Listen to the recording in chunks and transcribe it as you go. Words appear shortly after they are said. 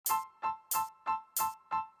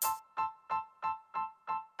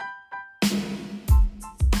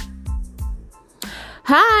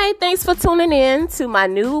Hi, thanks for tuning in to my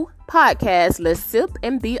new podcast, Let's Sip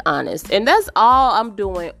and Be Honest. And that's all I'm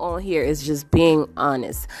doing on here is just being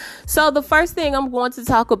honest. So the first thing I'm going to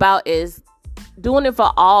talk about is doing it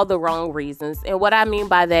for all the wrong reasons. And what I mean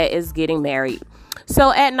by that is getting married.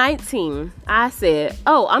 So at 19, I said,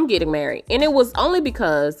 I'm getting married. And it was only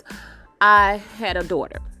because I had a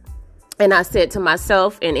daughter. And I said to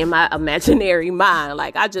myself and in my imaginary mind,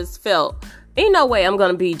 I just felt, ain't no way I'm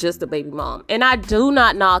going to be just a baby mom. And I do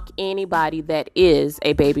not knock anybody that is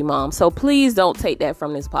a baby mom. So please don't take that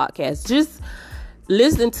from this podcast. Just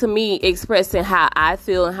listen to me expressing how I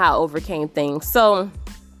feel and how I overcame things. So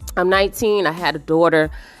I'm 19. I had a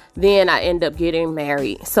daughter. Then I end up getting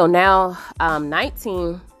married. So now I'm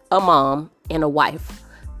 19, a mom, and a wife.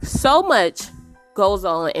 So much goes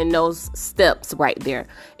on in those steps right there.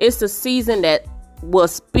 It's a season that will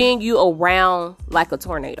spin you around like a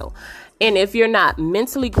tornado. And if you're not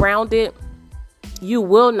mentally grounded, you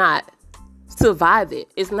will not survive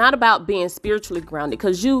it. It's not about being spiritually grounded,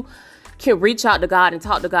 because you can reach out to God and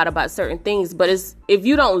talk to God about certain things. But if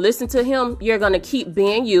you don't listen to him, you're going to keep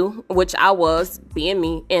being you, which I was being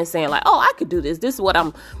me, and saying I could do this. This is what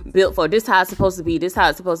I'm built for. This is how it's supposed to be. This is how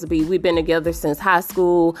it's supposed to be. We've been together since high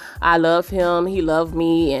school. I love him. He loved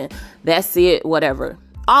me. And that's it. Whatever.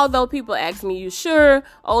 Although people ask me, you sure?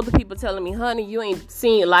 Older people telling me, honey, you ain't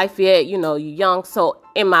seen life yet. You young. So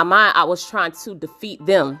in my mind, I was trying to defeat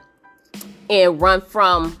them and run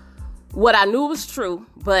from what I knew was true.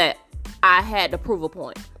 But I had to prove a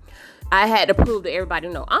point. I had to prove to everybody,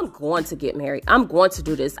 no, I'm going to get married. I'm going to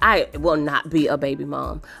do this. I will not be a baby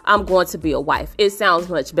mom. I'm going to be a wife. It sounds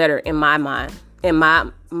much better in my mind, in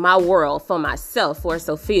my world, for myself, for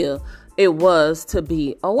Sophia. It was to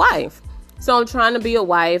be a wife. So I'm trying to be a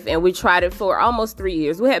wife, and we tried it for almost 3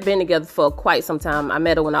 years. We had been together for quite some time. I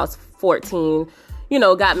met her when I was 14,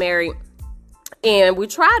 got married, and we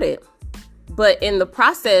tried it. But in the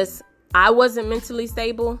process, I wasn't mentally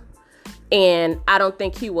stable, and I don't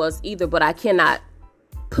think he was either, but I cannot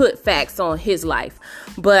put facts on his life.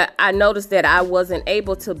 But I noticed that I wasn't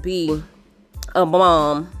able to be a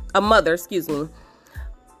mother,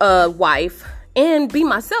 a wife, and be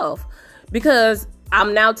myself, because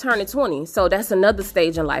I'm now turning 20. So that's another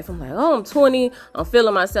stage in life. I'm I'm 20. I'm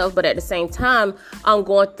feeling myself. But at the same time, I'm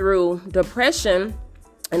going through depression,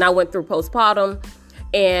 and I went through postpartum,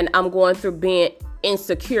 and I'm going through being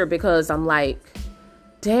insecure, because I'm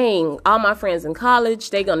dang, all my friends in college,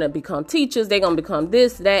 they're going to become teachers. They're going to become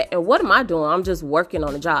this, that. And what am I doing? I'm just working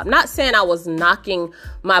on a job. Not saying I was knocking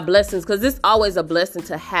my blessings, because it's always a blessing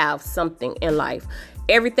to have something in life.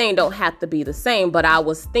 Everything don't have to be the same. But I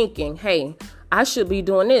was thinking, hey, I should be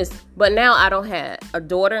doing this. But now I don't have a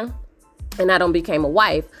daughter, and I don't became a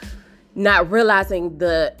wife, not realizing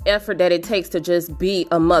the effort that it takes to just be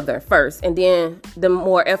a mother first, and then the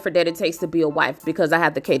more effort that it takes to be a wife, because I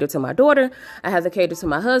have to cater to my daughter, I have to cater to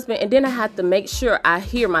my husband, and then I have to make sure I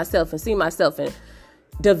hear myself and see myself and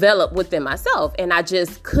develop within myself. And I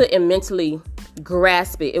just couldn't mentally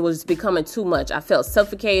grasp it. It was becoming too much. I felt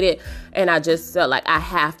suffocated, and I just felt like I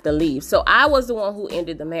have to leave. So I was the one who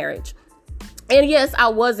ended the marriage. And yes, I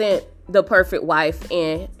wasn't the perfect wife,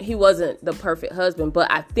 and he wasn't the perfect husband. But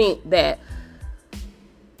I think that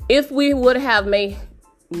if we would have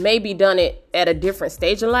maybe done it at a different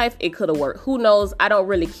stage in life, it could have worked. Who knows? I don't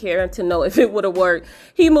really care to know if it would have worked.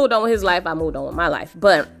 He moved on with his life. I moved on with my life.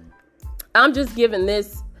 But I'm just giving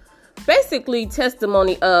this basically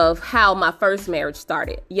testimony of how my first marriage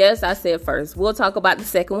started. Yes, I said first. We'll talk about the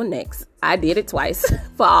second one next. I did it twice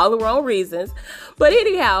for all the wrong reasons. But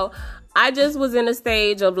anyhow, I just was in a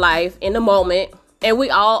stage of life, in a moment, and we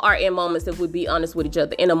all are in moments, if we be honest with each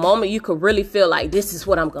other. In a moment, you could really feel like, this is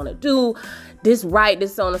what I'm going to do, this right,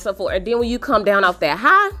 this so on and so forth. And then when you come down off that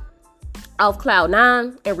high, off cloud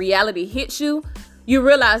 9, and reality hits you, you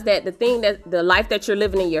realize that the life that you're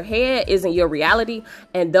living in your head isn't your reality.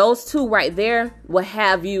 And those two right there will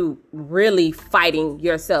have you really fighting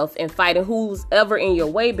yourself and fighting who's ever in your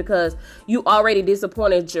way, because you already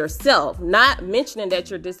disappointed yourself. Not mentioning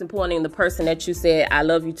that you're disappointing the person that you said, I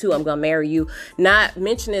love you too, I'm going to marry you. Not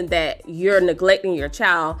mentioning that you're neglecting your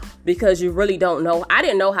child because you really don't know. I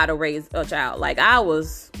didn't know how to raise a child. I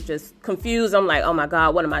was just confused. I'm oh my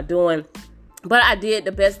God, what am I doing? But I did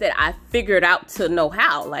the best that I figured out to know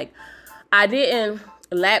how. I didn't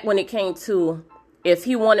lack when it came to, if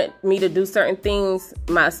he wanted me to do certain things,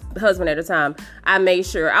 my husband at the time, I made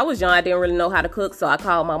sure. I was young. I didn't really know how to cook. So I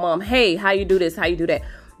called my mom, hey, how you do this? How you do that?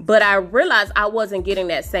 But I realized I wasn't getting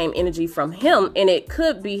that same energy from him. And it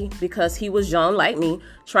could be because he was young like me,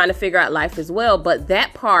 trying to figure out life as well. But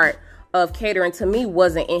that part of catering to me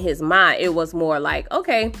wasn't in his mind. It was more like,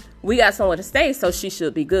 okay, we got somewhere to stay, so she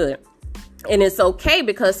should be good. And it's okay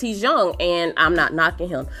because he's young and I'm not knocking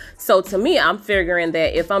him. So to me, I'm figuring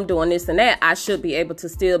that if I'm doing this and that, I should be able to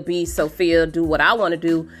still be Sophia, do what I want to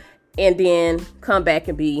do, and then come back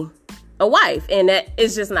and be a wife. And that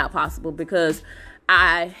is just not possible because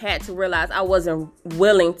I had to realize I wasn't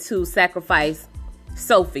willing to sacrifice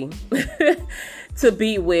Sophie to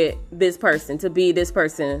be with this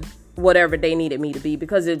person, whatever they needed me to be,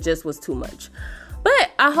 because it just was too much.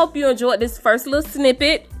 But I hope you enjoyed this first little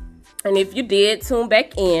snippet. And if you did, tune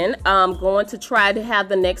back in. I'm going to try to have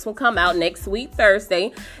the next one come out next week,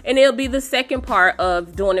 Thursday. And it'll be the second part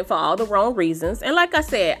of doing it for all the wrong reasons. And like I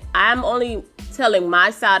said, I'm only telling my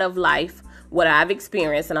side of life, what I've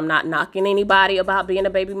experienced. And I'm not knocking anybody about being a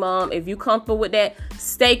baby mom. If you're comfortable with that,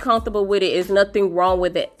 stay comfortable with it. There's nothing wrong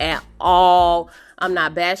with it at all. I'm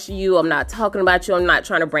not bashing you. I'm not talking about you. I'm not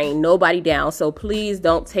trying to bring nobody down. So please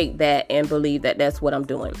don't take that and believe that that's what I'm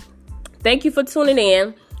doing. Thank you for tuning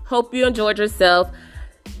in. Hope you enjoyed yourself.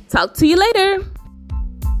 Talk to you later.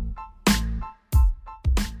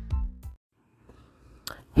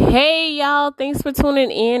 Hey, y'all. Thanks for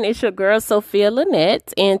tuning in. It's your girl, Sophia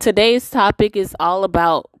Lynette. And today's topic is all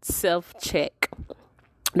about self-check.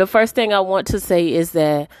 The first thing I want to say is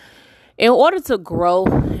that in order to grow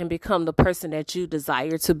and become the person that you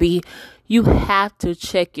desire to be, you have to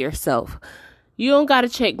check yourself. You don't got to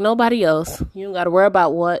check nobody else. You don't got to worry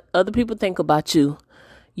about what other people think about you.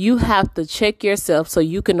 You have to check yourself so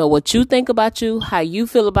you can know what you think about you, how you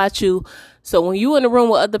feel about you. So when you're in a room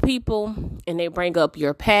with other people and they bring up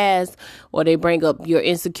your past or they bring up your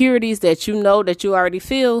insecurities that you know that you already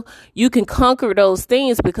feel, you can conquer those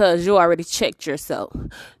things because you already checked yourself.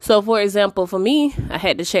 So for example, for me, I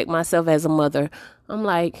had to check myself as a mother. I'm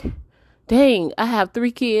like, dang, I have 3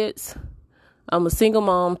 kids. I'm a single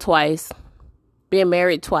mom twice, been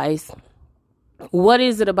married twice. What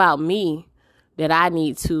is it about me that I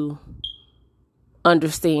need to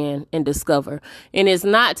understand and discover? And it's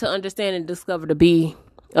not to understand and discover to be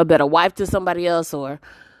a better wife to somebody else or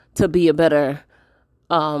to be a better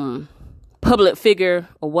public figure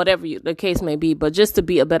or whatever the case may be, but just to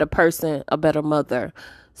be a better person, a better mother.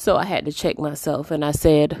 So I had to check myself, and I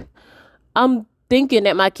said, I'm thinking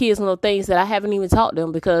that my kids know things that I haven't even taught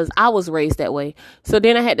them because I was raised that way. So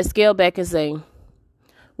then I had to scale back and say,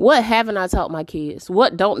 what haven't I taught my kids?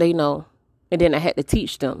 What don't they know? And then I had to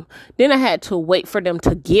teach them. Then I had to wait for them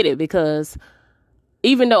to get it because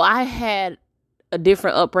even though I had a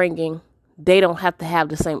different upbringing, they don't have to have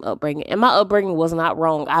the same upbringing. And my upbringing was not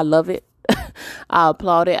wrong. I love it. I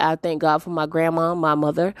applaud it. I thank God for my grandma, my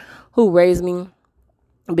mother, who raised me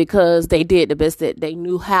because they did the best that they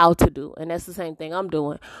knew how to do. And that's the same thing I'm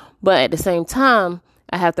doing. But at the same time,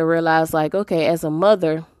 I have to realize, like, okay, as a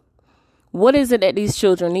mother, what is it that these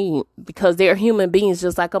children need? Because they're human beings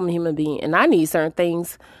just like I'm a human being. And I need certain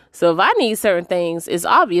things. So if I need certain things, it's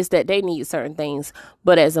obvious that they need certain things.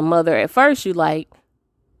 But as a mother, at first, you like,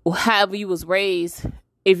 well, however you was raised,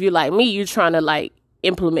 if you're like me, you're trying to like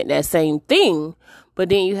implement that same thing. But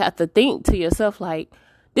then you have to think to yourself, like,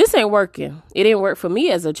 this ain't working. It didn't work for me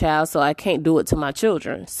as a child, so I can't do it to my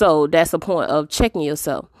children. So that's the point of checking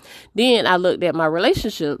yourself. Then I looked at my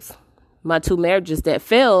relationships, my 2 marriages that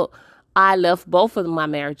failed. I left both of my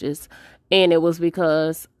marriages, and it was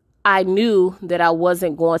because I knew that I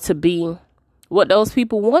wasn't going to be what those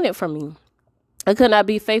people wanted from me. I could not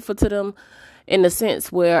be faithful to them in the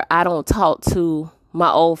sense where I don't talk to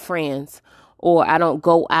my old friends or I don't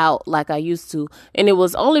go out like I used to. And it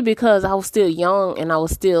was only because I was still young and I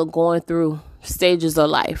was still going through stages of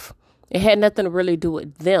life. It had nothing to really do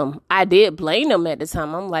with them. I did blame them at the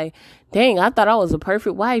time. I'm like, dang, I thought I was a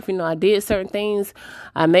perfect wife. You know, I did certain things.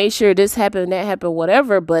 I made sure this happened, that happened,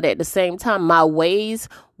 whatever. But at the same time, my ways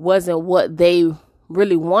wasn't what they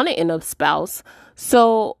really wanted in a spouse.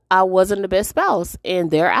 So I wasn't the best spouse in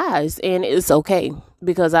their eyes. And it's okay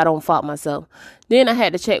because I don't fault myself. Then I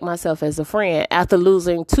had to check myself as a friend after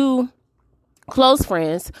losing 2 close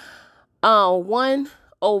friends. One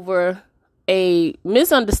over a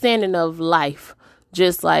misunderstanding of life.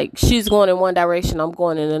 Just like she's going in one direction, I'm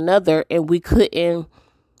going in another, and we couldn't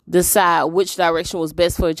decide which direction was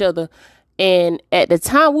best for each other. And at the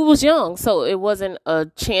time we was young, so it wasn't a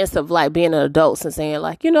chance of like being an adult and saying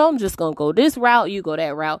like, you know, I'm just going to go this route, you go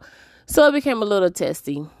that route. So it became a little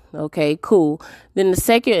testy. Okay, cool. Then the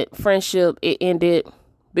second friendship, it ended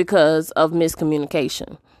because of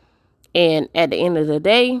miscommunication. And at the end of the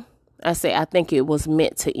day, I say I think it was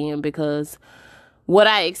meant to end because what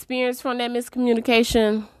I experienced from that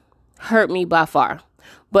miscommunication hurt me by far.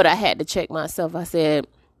 But I had to check myself. I said,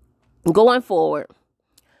 going forward,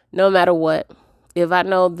 no matter what. If I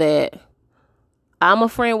know that I'm a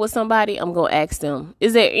friend with somebody, I'm going to ask them,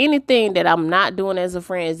 is there anything that I'm not doing as a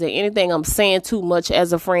friend? Is there anything I'm saying too much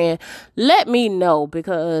as a friend? Let me know,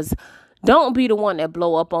 because don't be the one that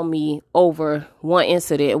blow up on me over one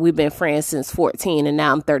incident. We've been friends since 14 and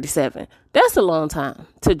now I'm 37. That's a long time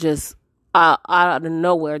to just out of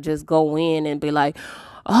nowhere just go in and be like,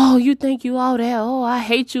 oh, you think you all that? Oh, I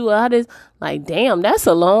hate you. All this. Like, damn, that's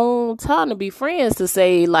a long time to be friends to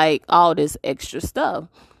say like all this extra stuff.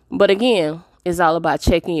 But again, it's all about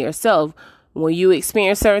checking yourself. When you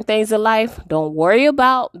experience certain things in life, don't worry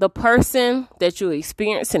about the person that you're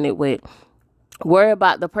experiencing it with. Worry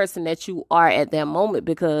about the person that you are at that moment,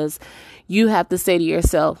 because you have to say to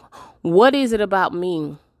yourself, what is it about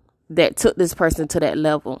me that took this person to that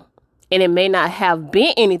level? And it may not have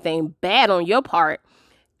been anything bad on your part.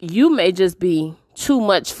 You may just be too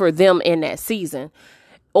much for them in that season.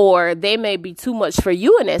 Or they may be too much for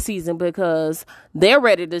you in that season because they're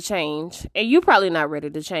ready to change and you're probably not ready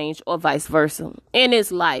to change, or vice versa. And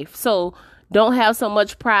it's life. So don't have so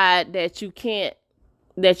much pride that you can't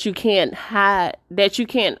hide, that you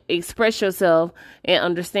can't express yourself and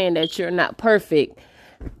understand that you're not perfect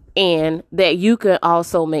and that you can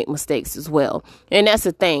also make mistakes as well. And that's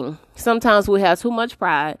the thing. Sometimes we have too much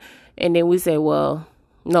pride and then we say, well,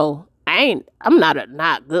 no, I'm not a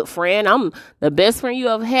not good friend. I'm the best friend you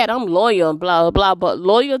ever had. I'm loyal and blah, blah, blah. But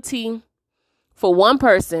loyalty for one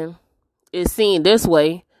person is seen this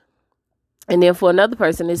way. And then for another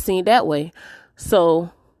person is seen that way.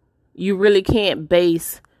 So you really can't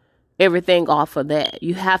base everything off of that.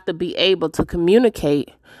 You have to be able to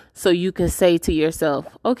communicate so you can say to yourself,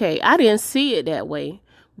 okay, I didn't see it that way,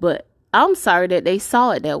 but I'm sorry that they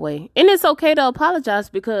saw it that way. And it's okay to apologize,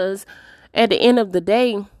 because at the end of the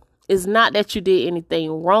day, it's not that you did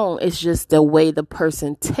anything wrong. It's just the way the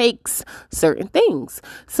person takes certain things.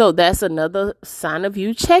 So that's another sign of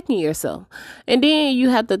you checking yourself. And then you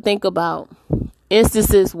have to think about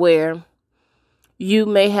instances where you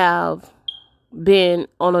may have been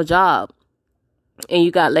on a job and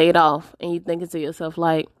you got laid off and you're thinking to yourself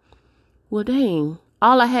like, well, dang,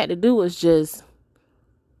 all I had to do was just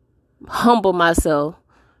humble myself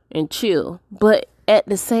and chill. But at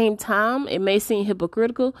the same time, it may seem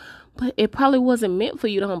hypocritical, but it probably wasn't meant for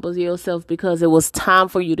you to humble yourself, because it was time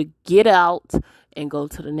for you to get out and go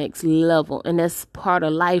to the next level. And that's part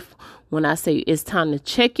of life. When I say it's time to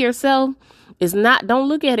check yourself, it's not, don't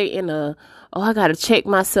look at it in a, oh, I got to check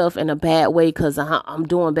myself in a bad way because I'm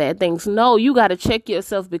doing bad things. No, you got to check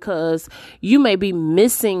yourself because you may be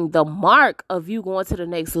missing the mark of you going to the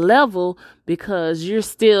next level because you're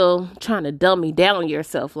still trying to dummy down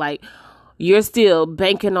yourself. Like, you're still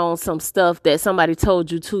banking on some stuff that somebody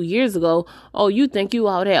told you 2 years ago. Oh, you think you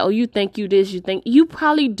all that. Oh, you think you this. You think you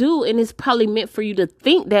probably do. And it's probably meant for you to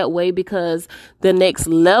think that way, because the next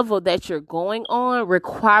level that you're going on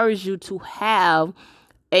requires you to have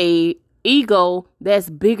a ego that's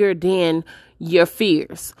bigger than your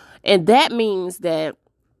fears. And that means that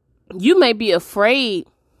you may be afraid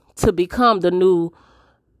to become the new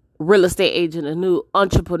real estate agent, a new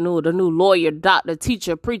entrepreneur, the new lawyer, doctor,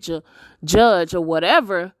 teacher, preacher, judge, or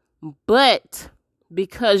whatever. But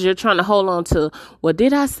because you're trying to hold on to, well,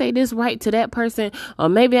 did I say this right to that person? Or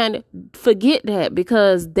maybe I forget that,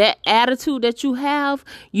 because that attitude that you have,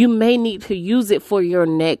 you may need to use it for your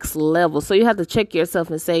next level. So you have to check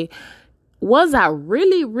yourself and say, was I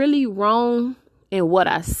really, really wrong in what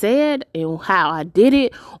I said and how I did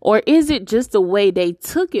it? Or is it just the way they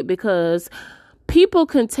took it? Because people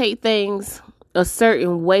can take things a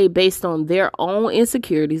certain way based on their own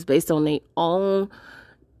insecurities, based on their own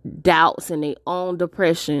doubts and their own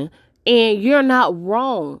depression. And you're not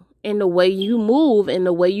wrong in the way you move and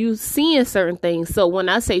the way you seeing certain things. So when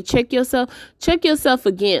I say check yourself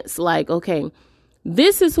against like, okay,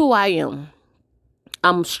 this is who I am.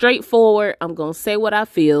 I'm straightforward. I'm going to say what I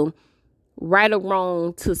feel. Right or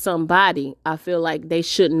wrong to somebody, I feel like they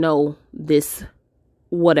should know this,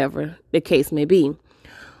 whatever the case may be.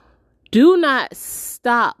 Do not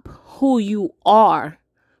stop who you are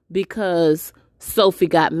because Sophie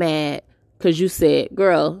got mad because you said,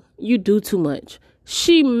 girl, you do too much.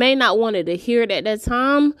 She may not wanted to hear it at that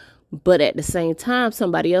time, but at the same time,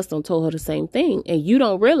 somebody else done told her the same thing and you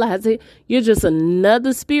don't realize it. You're just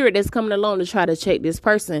another spirit that's coming along to try to check this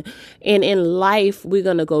person. And in life, we're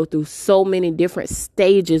going to go through so many different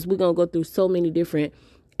stages. We're going to go through so many different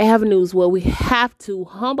avenues where we have to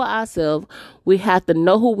humble ourselves. We have to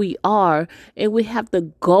know who we are, and we have to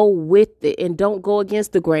go with it and don't go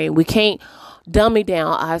against the grain. We can't dummy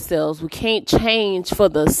down ourselves. We can't change for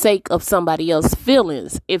the sake of somebody else's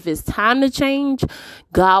feelings. If it's time to change,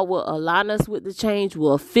 God will align us with the change.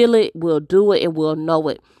 We'll feel it, we'll do it, and we'll know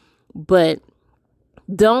it. But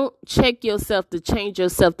don't check yourself to change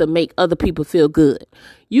yourself to make other people feel good.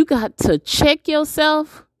 You got to check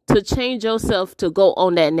yourself to change yourself to go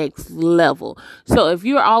on that next level. So if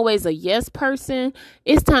you're always a yes person,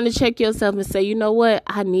 it's time to check yourself and say, you know what?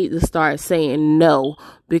 I need to start saying no,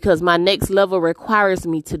 because my next level requires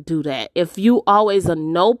me to do that. If you always a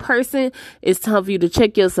no person, it's time for you to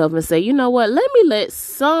check yourself and say, you know what? Let me let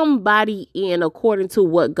somebody in according to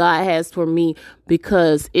what God has for me,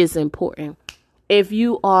 because it's important. If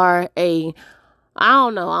you are a, I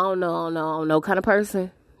don't know kind of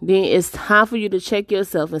person, then it's time for you to check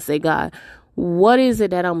yourself and say, God, what is it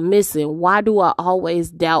that I'm missing? Why do I always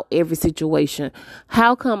doubt every situation?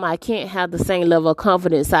 How come I can't have the same level of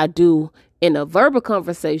confidence I do in a verbal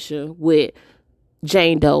conversation with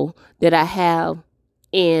Jane Doe that I have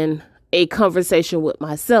in a conversation with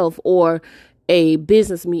myself or a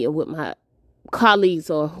business meeting with my colleagues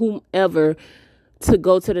or whomever to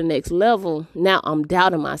go to the next level? Now I'm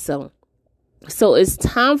doubting myself. So it's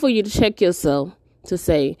time for you to check yourself to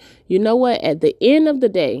say, you know what, at the end of the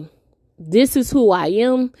day, this is who I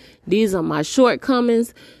am. These are my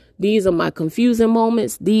shortcomings. These are my confusing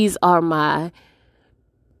moments. These are my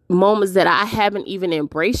moments that I haven't even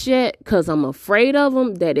embraced yet because I'm afraid of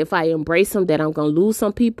them, that if I embrace them, that I'm going to lose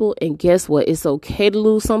some people. And guess what? It's okay to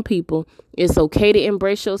lose some people. It's okay to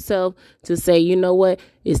embrace yourself, to say, you know what?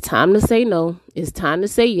 It's time to say no. It's time to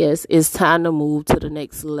say yes. It's time to move to the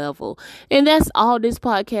next level. And that's all this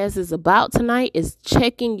podcast is about tonight, is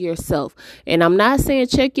checking yourself. And I'm not saying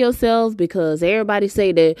check yourself because everybody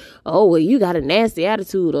say that, oh, well, you got a nasty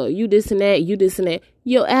attitude, or you this and that, you this and that.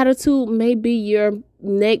 Your attitude may be your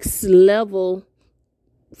next level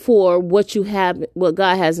for what you have, what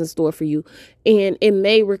God has in store for you. And it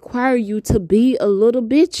may require you to be a little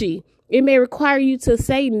bitchy. It may require you to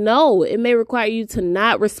say no. It may require you to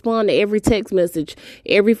not respond to every text message,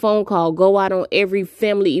 every phone call, go out on every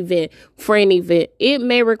family event, friend event. It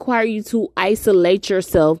may require you to isolate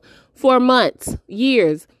yourself for months,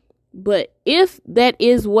 years. But if that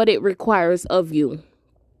is what it requires of you,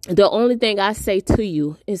 the only thing I say to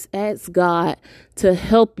you is ask God to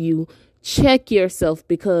help you check yourself,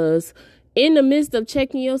 because in the midst of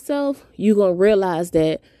checking yourself, you're going to realize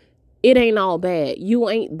that it ain't all bad. You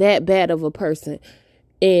ain't that bad of a person.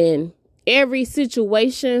 And every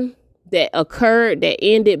situation that occurred that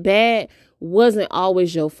ended bad wasn't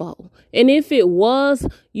always your fault. And if it was,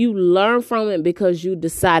 you learn from it because you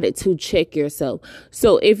decided to check yourself.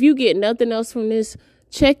 So if you get nothing else from this,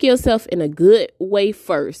 check yourself in a good way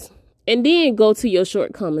first, and then go to your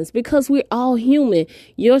shortcomings, because we're all human.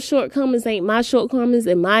 Your shortcomings ain't my shortcomings,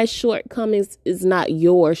 and my shortcomings is not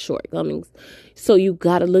your shortcomings. So you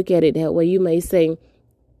got to look at it that way. You may say,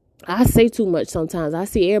 I say too much sometimes. I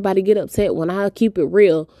see everybody get upset when I keep it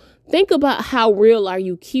real. Think about how real are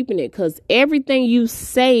you keeping it, because everything you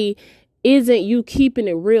say isn't you keeping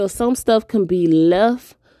it real. Some stuff can be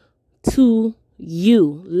left to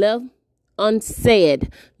you, left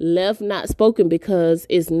unsaid, left not spoken, because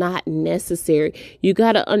it's not necessary. You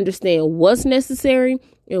got to understand what's necessary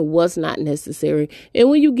and what's not necessary. And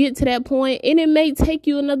when you get to that point, and it may take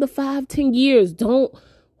you another 5-10 years, don't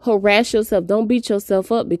harass yourself. Don't beat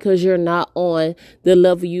yourself up because you're not on the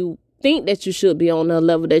level you think that you should be on, the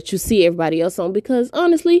level that you see everybody else on, because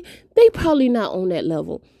honestly, they probably not on that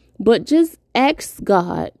level. But just ask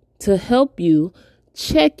God to help you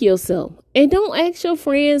check yourself. And don't ask your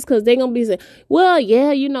friends, because they're going to be saying, well,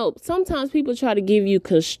 yeah, sometimes people try to give you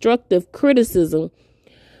constructive criticism,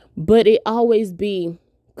 but it always be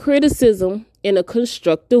criticism in a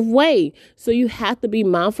constructive way. So you have to be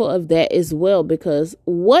mindful of that as well, because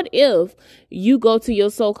what if you go to your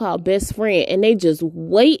so-called best friend and they just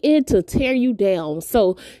waiting to tear you down?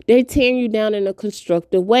 So they tear you down in a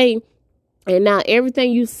constructive way. And now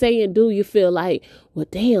everything you say and do, you feel like, well,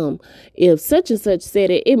 damn, if such and such said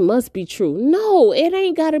it, it must be true. No, it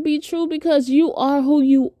ain't got to be true, because you are who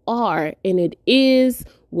you are. And it is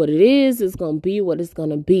what it is. It's going to be what it's going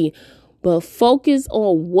to be. But focus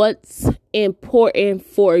on what's important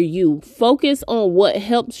for you. Focus on what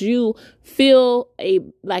helps you feel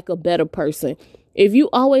like a better person. If you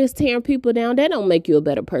always tearing people down, that don't make you a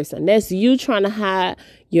better person. That's you trying to hide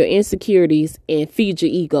your insecurities and feed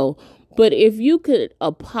your ego. But if you could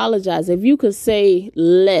apologize, if you could say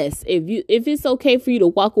less, if it's okay for you to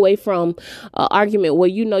walk away from an argument where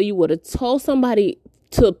you know you would have told somebody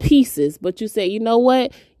to pieces, but you say, you know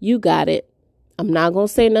what? You got it. I'm not going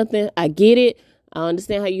to say nothing. I get it. I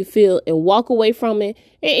understand how you feel, and walk away from it,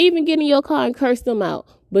 and even get in your car and curse them out,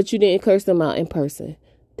 but you didn't curse them out in person.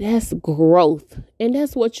 That's growth. And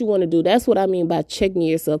that's what you want to do. That's what I mean by checking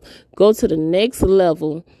yourself. Go to the next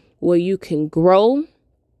level where you can grow,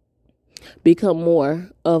 become more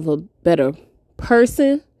of a better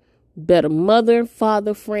person, better mother,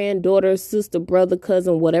 father, friend, daughter, sister, brother,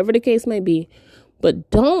 cousin, whatever the case may be. But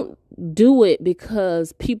don't do it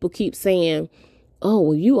because people keep saying, oh,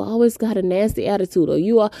 well, you always got a nasty attitude, or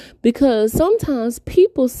you are, because sometimes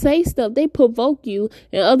people say stuff, they provoke you,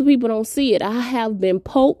 and other people don't see it. I have been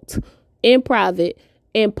poked in private,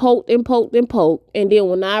 and poked and poked and poked, and then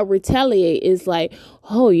when I retaliate, it's like,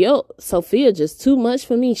 oh, yo, Sophia just too much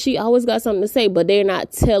for me. She always got something to say, but they're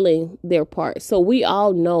not telling their part. So we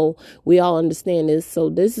all know, we all understand this. So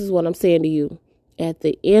this is what I'm saying to you. At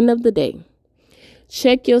the end of the day,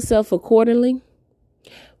 check yourself accordingly.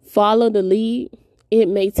 Follow the lead. It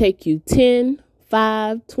may take you 10,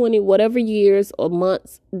 5, 20, whatever years or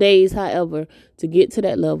months, days, however, to get to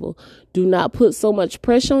that level. Do not put so much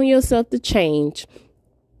pressure on yourself to change,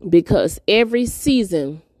 because every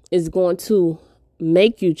season is going to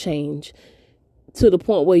make you change to the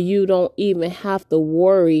point where you don't even have to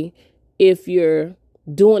worry if you're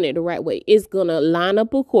doing it the right way. It's going to line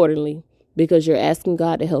up accordingly, because you're asking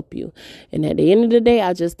God to help you. And at the end of the day,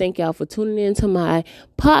 I just thank y'all for tuning into my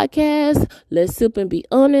podcast. Let's sip and be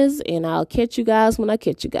honest. And I'll catch you guys when I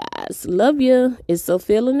catch you guys. Love you. It's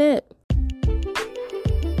Sophia Lynette.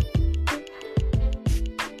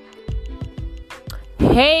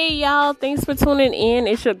 Hey, y'all. Thanks for tuning in.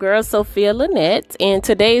 It's your girl, Sophia Lynette. And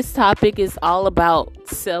today's topic is all about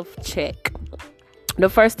self-check. The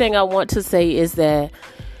first thing I want to say is that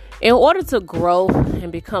in order to grow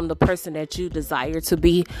and become the person that you desire to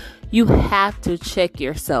be, you have to check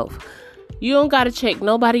yourself. You don't got to check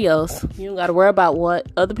nobody else. You don't got to worry about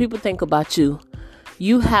what other people think about you.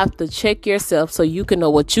 You have to check yourself so you can know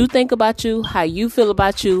what you think about you, how you feel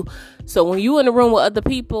about you. So when you're in the room with other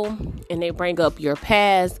people and they bring up your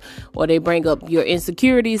past, or they bring up your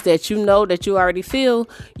insecurities that you know that you already feel,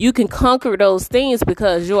 you can conquer those things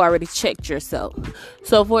because you already checked yourself.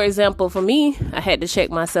 So for example, for me, I had to check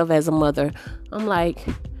myself as a mother. I'm like,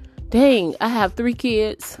 dang, I have 3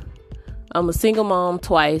 kids. I'm a single mom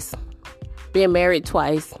twice, been married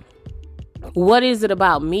twice. What is it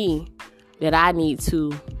about me that I need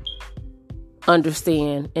to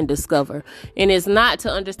understand and discover? And it's not to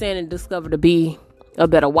understand and discover to be a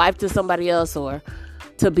better wife to somebody else, or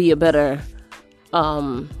to be a better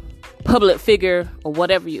public figure, or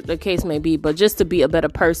whatever the case may be, but just to be a better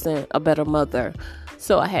person, a better mother.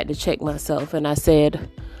 So I had to check myself, and I said,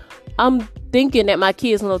 I'm thinking that my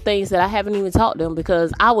kids know things that I haven't even taught them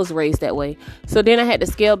because I was raised that way. So then I had to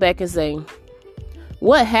scale back and say,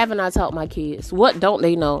 what haven't I taught my kids? What don't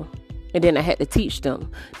they know? And then I had to teach them.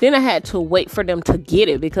 Then I had to wait for them to get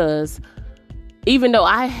it, because even though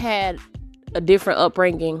I had a different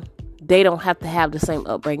upbringing, they don't have to have the same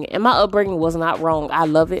upbringing. And my upbringing was not wrong. I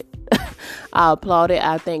love it. I applaud it.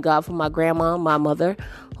 I thank God for my grandma, my mother,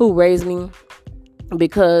 who raised me,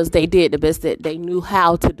 because they did the best that they knew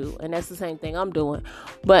how to do. And that's the same thing I'm doing.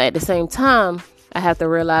 But at the same time, I have to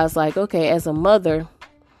realize, like, okay, as a mother,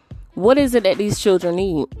 what is it that these children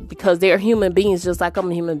need? Because they're human beings just like I'm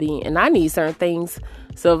a human being, and I need certain things.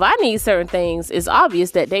 So if I need certain things, it's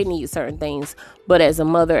obvious that they need certain things. But as a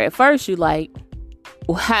mother, at first, you like,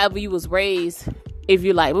 however you was raised, if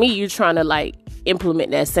you're like me, you're trying to like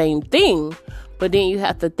implement that same thing. But then you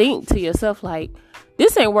have to think to yourself, like,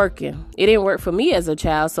 this ain't working. It didn't work for me as a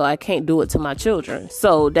child, so I can't do it to my children.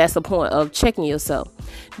 So that's the point of checking yourself.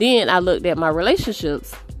 Then I looked at my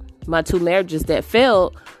relationships, my 2 marriages that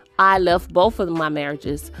failed. I left both of my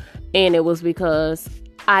marriages, and it was because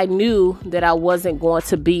I knew that I wasn't going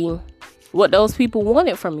to be what those people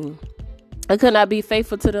wanted from me. I could not be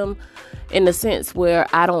faithful to them in the sense where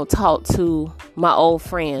I don't talk to my old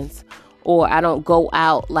friends, or I don't go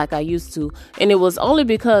out like I used to. And it was only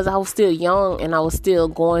because I was still young and I was still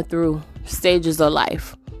going through stages of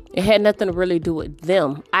life. It had nothing to really do with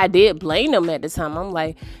them. I did blame them at the time. I'm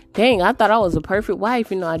like, dang, I thought I was a perfect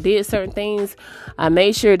wife. You know, I did certain things. I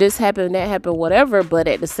made sure this happened, that happened, whatever. But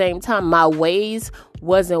at the same time, my ways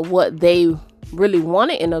wasn't what they really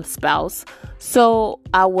wanted in a spouse. So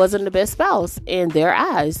I wasn't the best spouse in their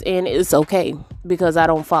eyes. And it's okay, because I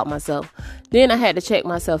don't fault myself. Then I had to check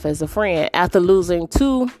myself as a friend after losing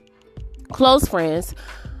 2 close friends.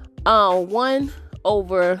 One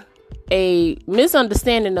over a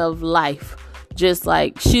misunderstanding of life. Just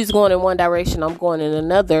like she's going in one direction, I'm going in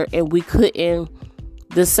another, and we couldn't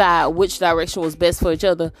decide which direction was best for each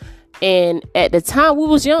other. And at the time we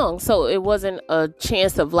was young, so it wasn't a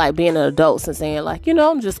chance of like being an adult and saying like,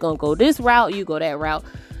 I'm just gonna go this route, you go that route.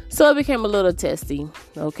 So it became a little testy.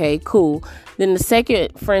 Okay, cool. Then the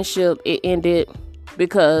second friendship, it ended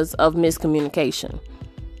because of miscommunication.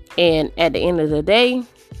 And at the end of the day,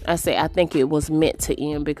 I think it was meant to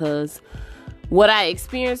end, because what I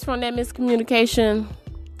experienced from that miscommunication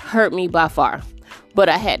hurt me by far. But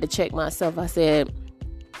I had to check myself. I said,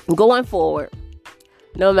 going forward,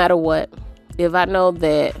 no matter what, if I know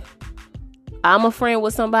that I'm a friend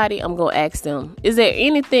with somebody, I'm going to ask them, is there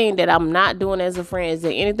anything that I'm not doing as a friend? Is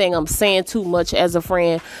there anything I'm saying too much as a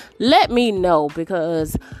friend? Let me know,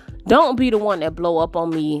 because don't be the one that blow up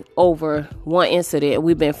on me over one incident.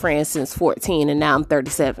 We've been friends since 14 and now I'm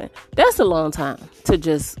 37. That's a long time to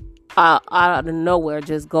just out of nowhere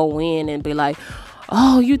just go in and be like,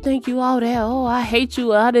 oh, you think you all that? Oh, I hate you.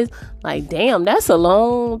 Like, damn, that's a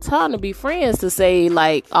long time to be friends, to say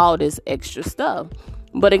like all this extra stuff.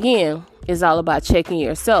 But again, it's all about checking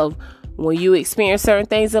yourself. When you experience certain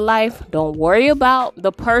things in life, don't worry about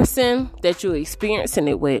the person that you're experiencing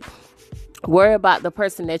it with. Worry about the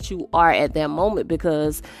person that you are at that moment,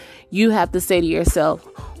 because you have to say to yourself,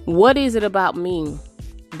 what is it about me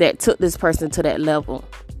that took this person to that level?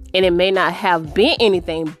 And it may not have been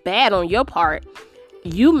anything bad on your part.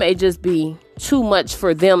 You may just be too much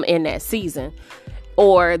for them in that season,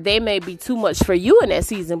 or they may be too much for you in that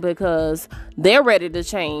season because they're ready to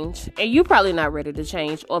change and you're probably not ready to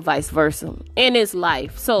change, or vice versa. And it's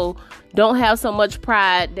life. So don't have so much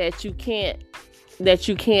pride that you can't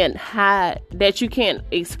hide, that you can't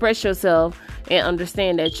express yourself and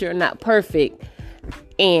understand that you're not perfect,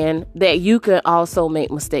 and that you can also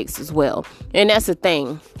make mistakes as well. And that's the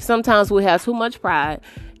thing. Sometimes we have too much pride,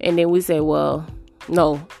 and then we say, well,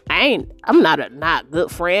 no, I'm not a not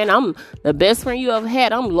good friend. I'm the best friend you ever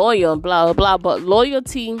had. I'm loyal and blah, blah, blah. But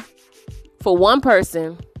loyalty for one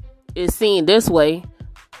person is seen this way,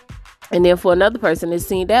 and then for another person is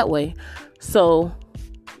seen that way. So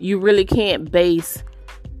you really can't base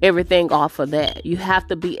everything off of that. You have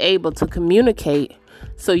to be able to communicate,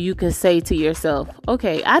 so you can say to yourself,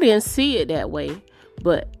 okay, I didn't see it that way,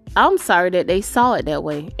 but I'm sorry that they saw it that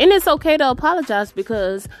way. And it's okay to apologize,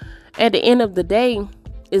 because at the end of the day,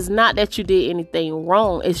 it's not that you did anything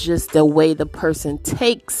wrong. It's just the way the person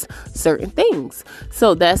takes certain things.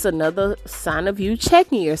 So that's another sign of you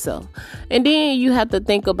checking yourself. And then you have to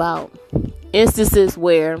think about instances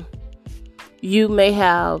where you may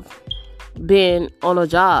have been on a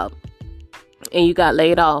job and you got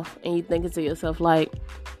laid off, and you thinking to yourself like,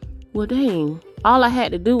 well, dang, all I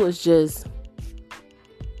had to do was just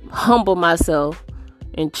humble myself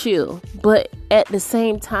and chill. But at the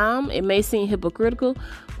same time, it may seem hypocritical,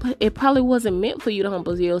 but it probably wasn't meant for you to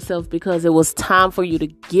humble yourself, because it was time for you to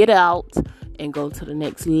get out and go to the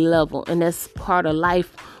next level. And that's part of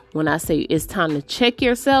life. When I say it's time to check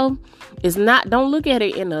yourself, it's not, don't look at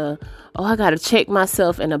it in I got to check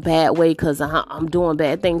myself in a bad way because I'm doing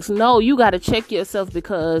bad things. No, you got to check yourself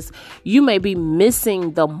because you may be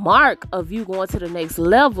missing the mark of you going to the next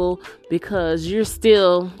level, because you're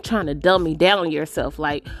still trying to dummy down yourself.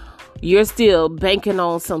 Like, you're still banking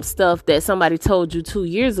on some stuff that somebody told you 2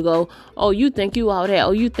 years ago. Oh, you think you all that.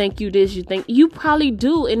 Oh, you think you this. You think you probably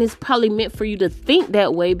do. And it's probably meant for you to think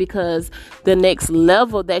that way, because the next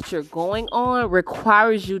level that you're going on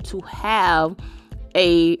requires you to have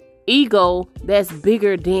a ego that's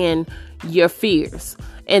bigger than your fears.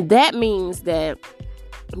 And that means that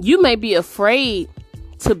you may be afraid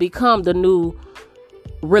to become the new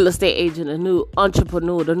real estate agent, a new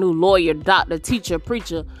entrepreneur, the new lawyer, doctor, teacher,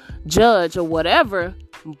 preacher, judge, or whatever.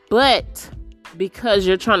 But because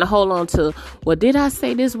you're trying to hold on to, well, did I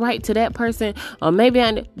say this right to that person? Or maybe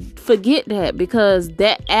I forget that, because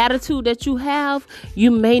that attitude that you have,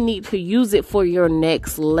 you may need to use it for your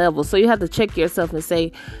next level. So you have to check yourself and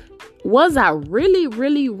say, was I really,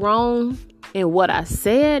 really wrong in what I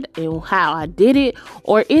said and how I did it?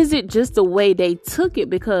 Or is it just the way they took it?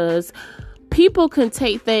 Because people can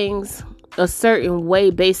take things a certain way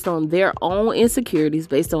based on their own insecurities,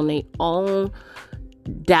 based on their own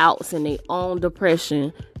doubts and their own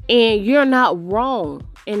depression. And you're not wrong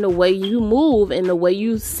in the way you move and the way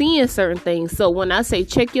you seeing certain things. So when I say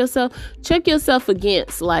check yourself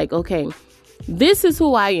against, like, okay, this is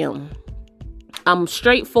who I am. I'm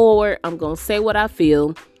straightforward. I'm going to say what I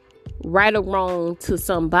feel. Right or wrong to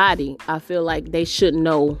somebody, I feel like they should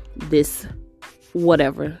know this,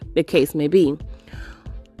 whatever the case may be.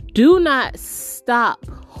 Do not stop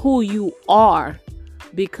who you are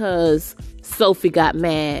because Sophie got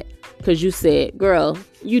mad because you said, girl,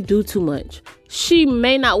 you do too much. She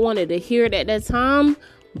may not wanted to hear it at that time,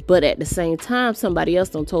 but at the same time, somebody else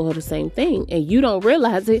done told her the same thing, and you don't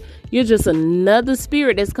realize it. You're just another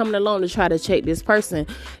spirit that's coming along to try to check this person.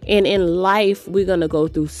 And in life, we're going to go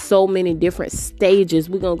through so many different stages.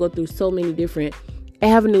 We're going to go through so many different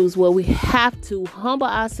avenues where we have to humble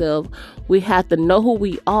ourselves. We have to know who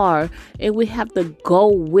we are, and we have to go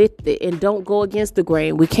with it and don't go against the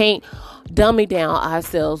grain. We can't dummy down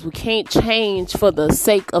ourselves. We can't change for the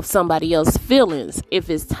sake of somebody else's feelings. If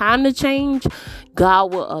it's time to change,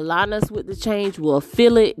 God will align us with the change. We'll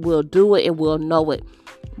feel it, we'll do it, and we'll know it.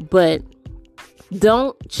 But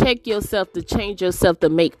don't check yourself to change yourself to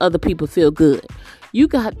make other people feel good. You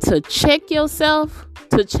got to check yourself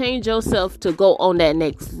to change yourself to go on that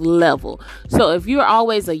next level. So if you're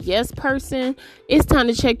always a yes person, it's time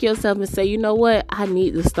to check yourself and say, you know what? I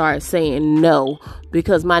need to start saying no,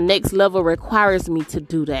 because my next level requires me to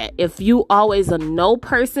do that. If you always a no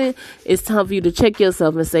person, it's time for you to check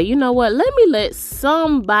yourself and say, you know what? Let me let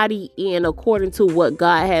somebody in according to what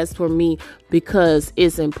God has for me, because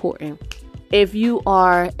it's important. If you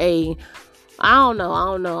are a I don't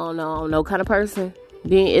know kind of person,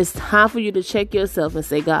 then it's time for you to check yourself and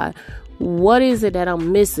say, God, what is it that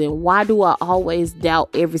I'm missing? Why do I always doubt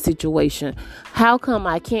every situation? How come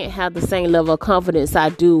I can't have the same level of confidence I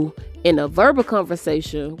do in a verbal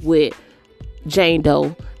conversation with Jane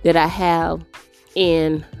Doe that I have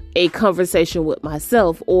in a conversation with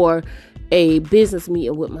myself, or a business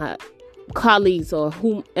meeting with my colleagues or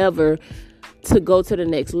whomever, to go to the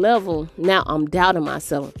next level? Now I'm doubting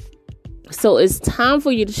myself. So it's time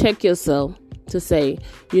for you to check yourself to say,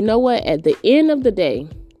 you know what, at the end of the day,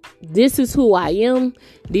 this is who I am.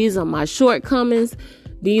 These are my shortcomings.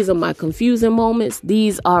 These are my confusing moments.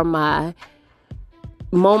 These are my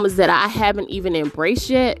moments that I haven't even embraced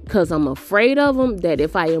yet, because I'm afraid of them, that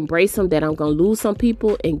if I embrace them, that I'm going to lose some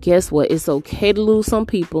people. And guess what? It's okay to lose some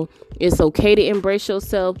people. It's okay to embrace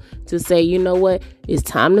yourself, to say, you know what? It's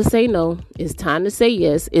time to say no. It's time to say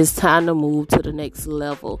yes. It's time to move to the next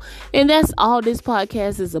level. And that's all this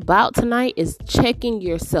podcast is about tonight, is checking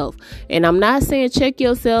yourself. And I'm not saying check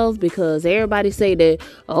yourselves because everybody say that,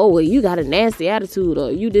 oh, well, you got a nasty attitude,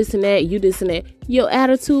 or you this and that, you this and that. Your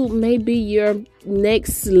attitude may be your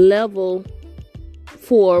next level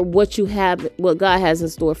for what you have, what God has in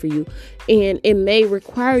store for you. And it may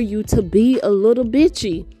require you to be a little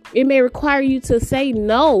bitchy. It may require you to say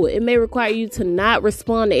no. It may require you to not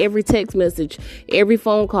respond to every text message, every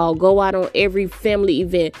phone call, go out on every family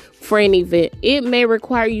event, friend event. It may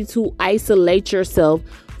require you to isolate yourself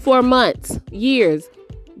for months, years.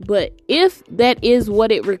 But if that is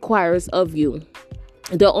what it requires of you,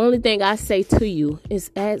 the only thing I say to you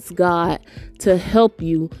is ask God to help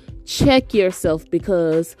you check yourself,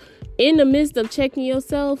 because in the midst of checking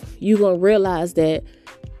yourself, you're going to realize that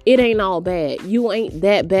it ain't all bad. You ain't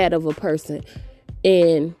that bad of a person.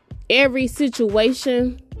 And every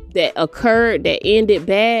situation that occurred that ended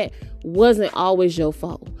bad wasn't always your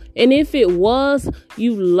fault. And if it was,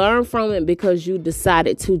 you learn from it because you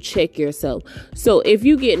decided to check yourself. So if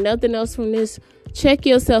you get nothing else from this, check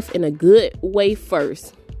yourself in a good way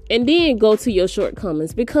first, and then go to your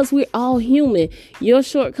shortcomings, because we're all human. Your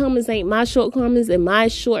shortcomings ain't my shortcomings, and my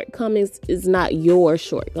shortcomings is not your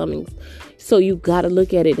shortcomings. So you got to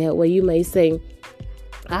look at it that way. You may say,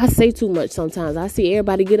 I say too much sometimes. I see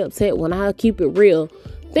everybody get upset when I keep it real.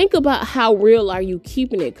 Think about how real are you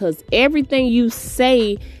keeping it, because everything you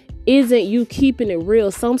say isn't you keeping it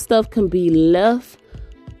real. Some stuff can be left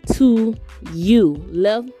to you,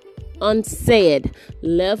 left unsaid,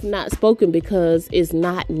 left not spoken, because it's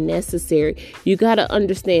not necessary. You got to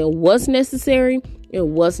understand what's necessary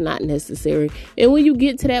and what's not necessary. And when you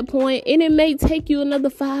get to that point, and it may take you another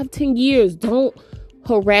 5-10 years, don't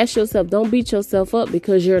harass yourself. Don't beat yourself up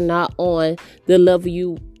because you're not on the level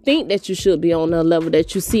you think that you should be on, the level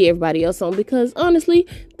that you see everybody else on, because honestly,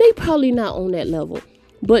 they probably not on that level.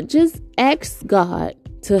 But just ask God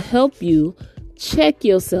to help you check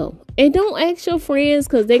yourself. And don't ask your friends,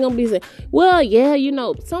 because they're going to be saying, well, yeah,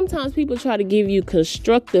 sometimes people try to give you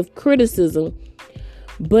constructive criticism,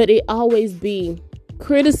 but it always be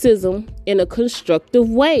criticism in a constructive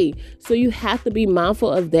way. So you have to be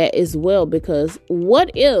mindful of that as well, because what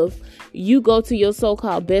if you go to your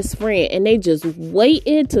so-called best friend and they just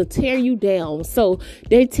waiting to tear you down? So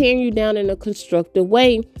they tear you down in a constructive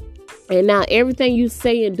way. And now everything you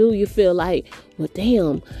say and do, you feel like, well,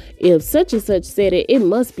 damn, if such and such said it, it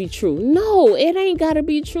must be true. No, it ain't got to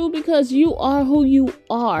be true, because you are who you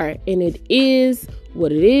are. And it is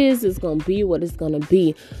what it is. It's going to be what it's going to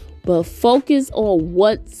be. but focus on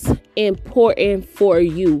what's important for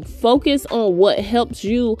you. Focus on what helps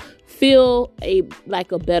you feel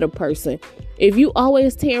like a better person. If you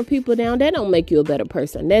always tearing people down, that don't make you a better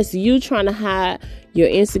person. That's you trying to hide your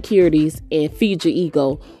insecurities and feed your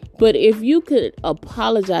ego. But if you could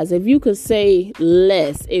apologize, if you could say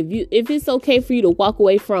less, if it's okay for you to walk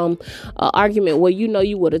away from an argument where you know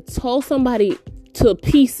you would have told somebody to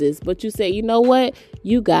pieces, but you say, you know what,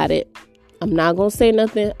 you got it. I'm not going to say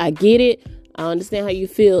nothing. I get it. I understand how you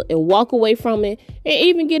feel, and walk away from it, and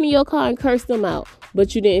even get in your car and curse them out,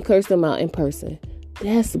 but you didn't curse them out in person.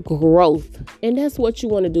 That's growth, and that's what you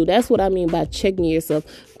want to do. That's what I mean by checking yourself.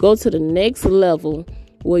 Go to the next level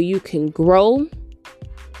where you can grow,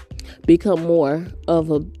 become more of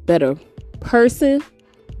a better person,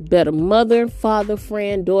 better mother, father,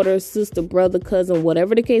 friend, daughter, sister, brother, cousin,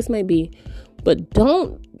 whatever the case may be. But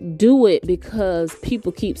don't do it because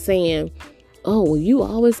people keep saying, oh, well, you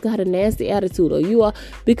always got a nasty attitude, or you are,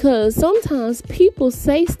 because sometimes people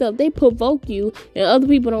say stuff, they provoke you, and other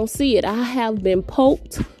people don't see it. I have been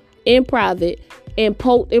poked in private, and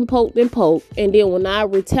poked, and then when I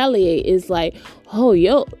retaliate, it's like, oh,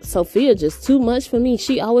 yo, Sophia just too much for me.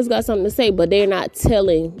 She always got something to say, but they're not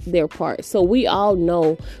telling their part. So we all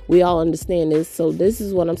know, we all understand this. So this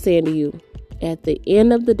is what I'm saying to you. At the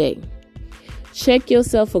end of the day, check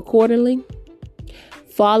yourself accordingly.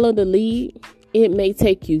 Follow the lead. It may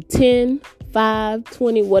take you 10, 5,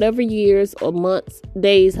 20, whatever years or months,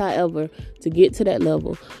 days, however, to get to that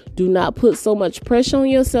level. Do not put so much pressure on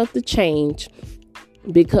yourself to change,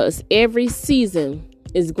 because every season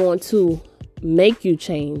is going to make you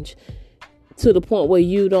change to the point where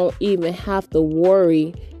you don't even have to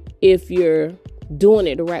worry if you're doing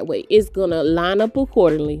it the right way. It's going to line up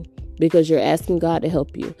accordingly, because you're asking God to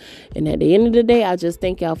help you. And at the end of the day, I just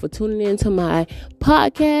thank y'all for tuning into my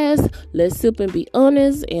podcast. Let's sip and be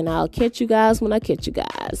honest. And I'll catch you guys when I catch you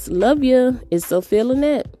guys. Love you. It's Sophia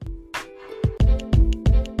Lynette.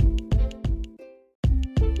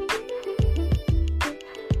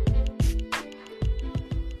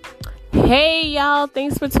 Hey y'all,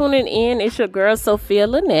 thanks for tuning in. It's your girl Sophia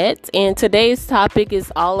Lynette, and today's topic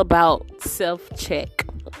is all about self-check.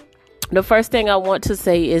 The first thing I want to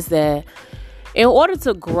say is that in order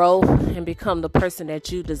to grow and become the person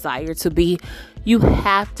that you desire to be, you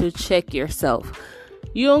have to check yourself.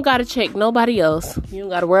 You don't got to check nobody else. You don't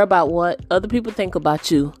got to worry about what other people think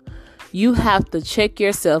about you. You have to check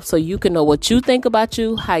yourself so you can know what you think about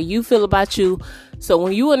you, how you feel about you. So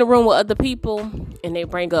when you're in the room with other people and they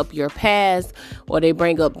bring up your past, or they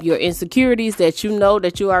bring up your insecurities that you know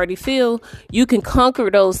that you already feel, you can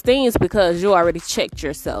conquer those things because you already checked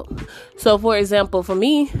yourself. So for example, for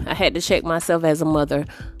me, I had to check myself as a mother.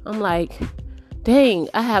 I'm like, dang,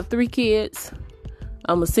 I have 3 kids.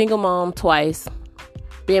 I'm a single mom twice,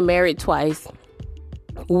 been married twice.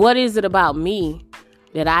 What is it about me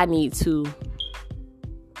that I need to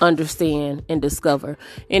understand and discover?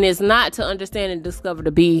 And it's not to understand and discover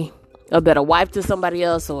to be a better wife to somebody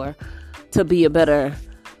else, or to be a better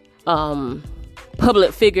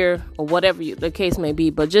public figure, or whatever the case may be,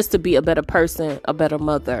 but just to be a better person, a better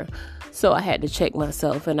mother. So I had to check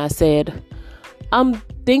myself, and I said, I'm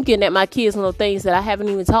thinking that my kids know things that I haven't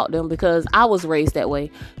even taught them because I was raised that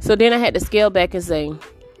way. So then I had to scale back and say,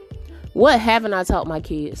 what haven't I taught my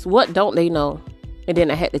kids? What don't they know? And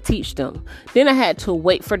then I had to teach them. Then I had to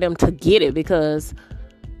wait for them to get it, because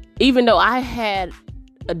even though I had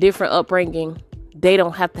a different upbringing, they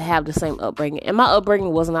don't have to have the same upbringing. And my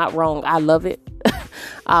upbringing was not wrong. I love it.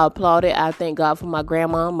 I applaud it. I thank God for my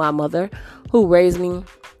grandma, my mother, who raised me,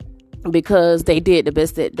 because they did the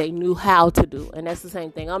best that they knew how to do. And that's the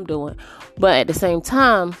same thing I'm doing. But at the same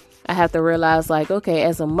time, I have to realize, like, okay,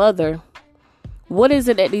 as a mother, what is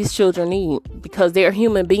it that these children need? Because they're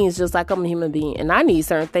human beings just like I'm a human being, and I need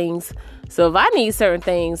certain things. So if I need certain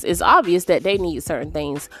things, it's obvious that they need certain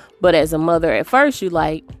things. But as a mother, at first, you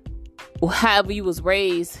like, well, however you was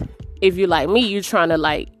raised, if you're like me, you're trying to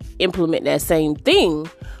like implement that same thing.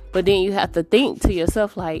 But then you have to think to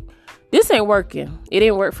yourself, like, this ain't working. It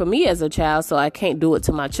didn't work for me as a child, so I can't do it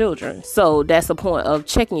to my children. So that's the point of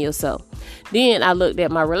checking yourself. Then I looked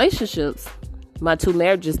at my relationships, my 2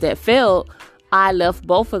 marriages that failed. I left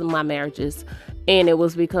both of my marriages, and it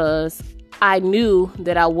was because I knew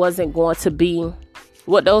that I wasn't going to be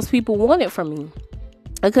what those people wanted from me.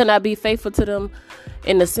 I could not be faithful to them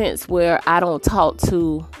in the sense where I don't talk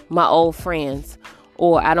to my old friends,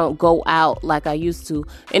 or I don't go out like I used to.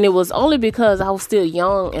 And it was only because I was still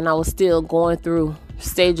young and I was still going through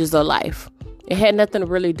stages of life. It had nothing to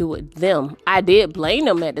really do with them. I did blame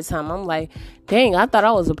them at the time. I'm like, dang, I thought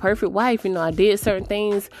I was a perfect wife. I did certain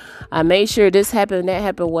things. I made sure this happened, that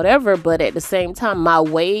happened, whatever. But at the same time, my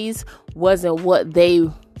ways wasn't what they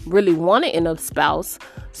really wanted in a spouse.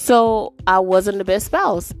 So I wasn't the best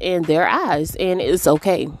spouse in their eyes. And it's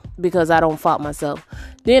okay because I don't fault myself.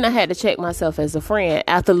 Then I had to check myself as a friend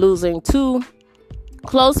after losing 2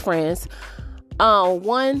 close friends.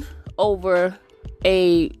 One over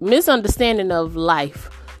a misunderstanding of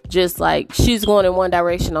life. Just like she's going in one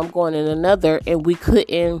direction, I'm going in another, and we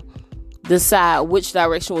couldn't decide which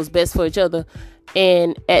direction was best for each other.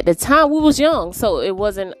 And at the time we was young, so it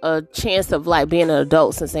wasn't a chance of like being an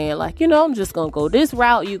adult and saying like, I'm just gonna go this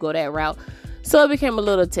route, you go that route. So it became a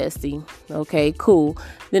little testy. Okay, cool.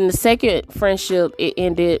 Then the second friendship, it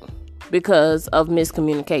ended because of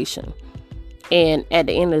miscommunication. And at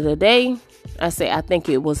the end of the day, I think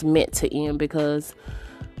it was meant to end, because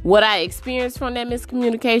what I experienced from that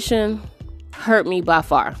miscommunication hurt me by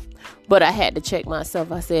far. But I had to check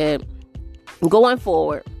myself. I said, going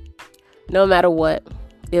forward, no matter what,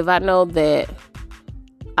 if I know that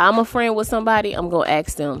I'm a friend with somebody, I'm going to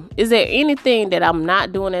ask them, is there anything that I'm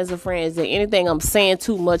not doing as a friend? Is there anything I'm saying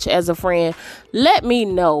too much as a friend? Let me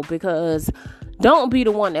know, because don't be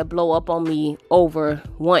the one that blow up on me over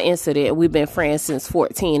one incident. We've been friends since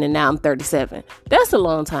 14 and now I'm 37. That's a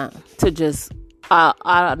long time to just out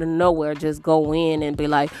of nowhere just go in and be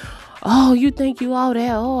like, oh, you think you all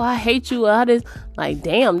that? Oh, I hate you. All this. Like,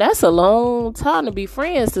 damn, that's a long time to be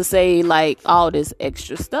friends, to say like all this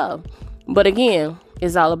extra stuff. But again,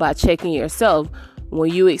 it's all about checking yourself.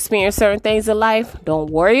 When you experience certain things in life, don't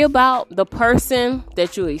worry about the person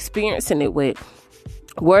that you're experiencing it with.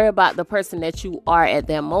 Worry about the person that you are at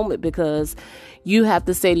that moment, because you have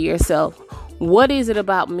to say to yourself, what is it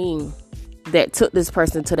about me that took this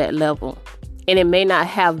person to that level? And it may not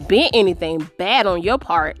have been anything bad on your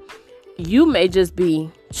part. You may just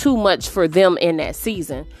be too much for them in that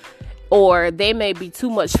season, or they may be too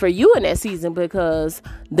much for you in that season because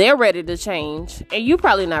they're ready to change and you're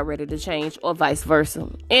probably not ready to change, or vice versa.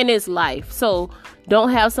 And it's life. So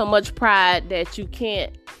don't have so much pride that you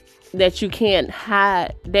can't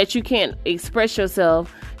hide, that you can't express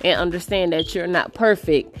yourself and understand that you're not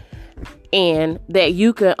perfect, and that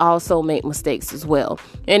you can also make mistakes as well.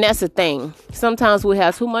 And that's the thing. Sometimes we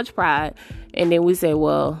have too much pride, and then we say,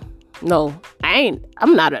 well, no, I'm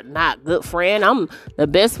not a not good friend. I'm the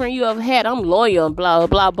best friend you ever had. I'm loyal and blah, blah,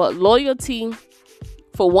 blah. But loyalty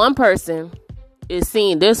for one person is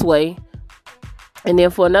seen this way, and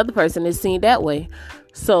then for another person is seen that way.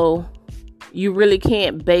 So you really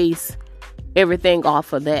can't base everything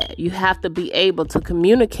off of that. You have to be able to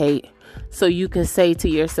communicate so you can say to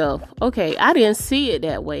yourself, okay, I didn't see it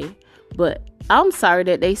that way, but I'm sorry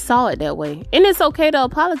that they saw it that way. And it's okay to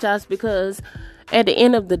apologize, because at the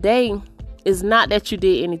end of the day, it's not that you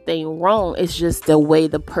did anything wrong. It's just the way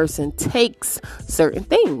the person takes certain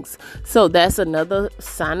things. So that's another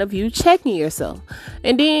sign of you checking yourself.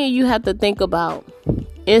 And then you have to think about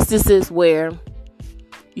instances where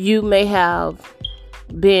you may have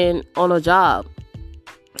been on a job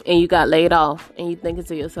and you got laid off, and you thinking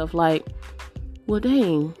to yourself like, well,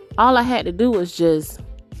 dang, all I had to do was just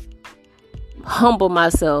humble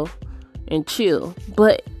myself and chill.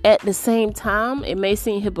 But at the same time, it may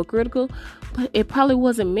seem hypocritical, but it probably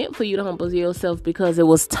wasn't meant for you to humble yourself, because it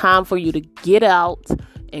was time for you to get out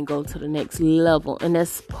and go to the next level. And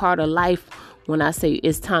that's part of life. When I say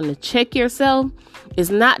it's time to check yourself, it's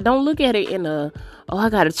not, don't look at it in a, oh, I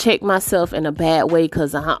got to check myself in a bad way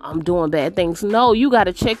because I'm doing bad things. No, you got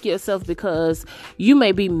to check yourself because you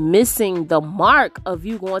may be missing the mark of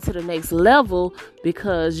you going to the next level,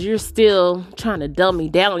 because you're still trying to dummy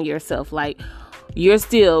down yourself. Like, you're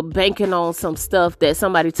still banking on some stuff that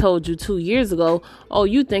somebody told you 2 years ago. Oh,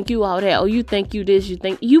 you think you all that. Oh, you think you this. You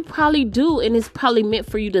think you probably do. And it's probably meant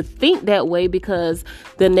for you to think that way, because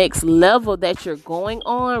the next level that you're going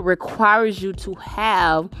on requires you to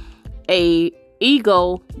have a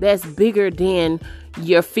ego that's bigger than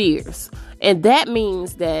your fears. And that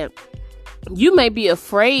means that you may be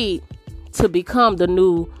afraid to become the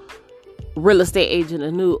new real estate agent,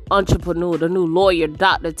 a new entrepreneur, the new lawyer,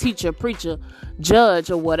 doctor, teacher, preacher, judge,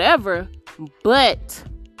 or whatever. But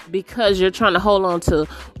because you're trying to hold on to,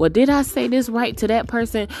 well, did I say this right to that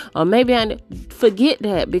person? Or maybe I forget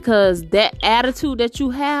that, because that attitude that you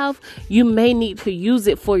have, you may need to use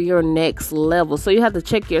it for your next level. So you have to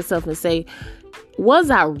check yourself and say, was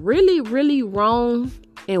I really, really wrong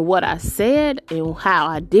in what I said and how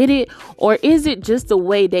I did it? Or is it just the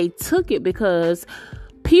way they took it? Because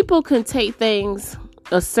people can take things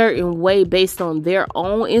a certain way based on their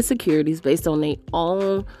own insecurities, based on their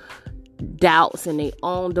own doubts and their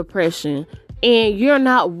own depression. And you're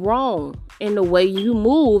not wrong in the way you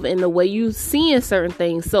move and the way you seeing certain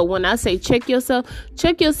things. So when I say check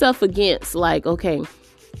yourself against, like, okay,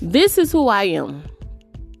 this is who I am.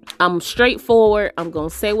 I'm straightforward. I'm going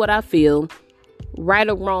to say what I feel. Right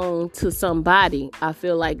or wrong to somebody, I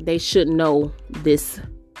feel like they should know this,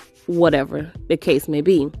 whatever the case may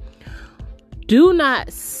be. Do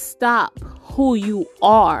not stop who you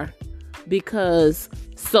are because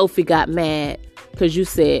Sophie got mad because you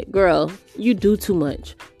said, girl, you do too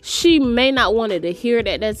much. She may not wanted to hear it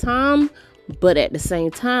at that time, but at the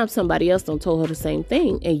same time, somebody else done told her the same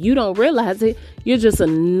thing, and you don't realize it. You're just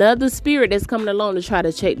another spirit that's coming along to try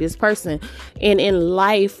to check this person. And in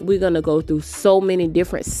life, we're going to go through so many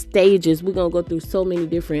different stages. We're going to go through so many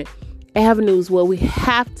different avenues where we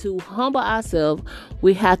have to humble ourselves.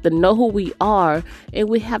 We have to know who we are, and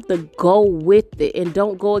we have to go with it and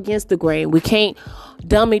don't go against the grain. We can't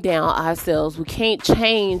dummy down ourselves. We can't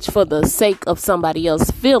change for the sake of somebody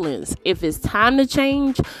else's feelings. If it's time to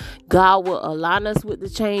change, God will align us with the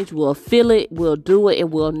change. We'll feel it, we'll do it,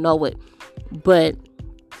 and we'll know it. But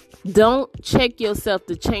don't check yourself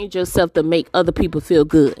to change yourself to make other people feel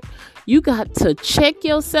good. You got to check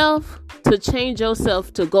yourself to change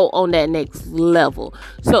yourself to go on that next level.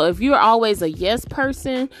 So if you're always a yes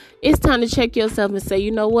person, it's time to check yourself and say,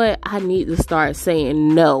 you know what? I need to start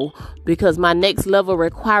saying no because my next level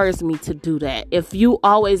requires me to do that. If you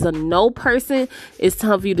always a no person, it's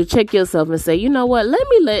time for you to check yourself and say, you know what? Let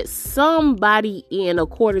me let somebody in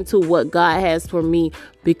according to what God has for me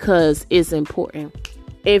because it's important.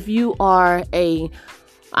 If you are a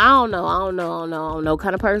I don't know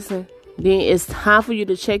kind of person, then it's time for you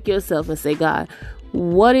to check yourself and say, God,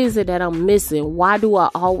 what is it that I'm missing? Why do I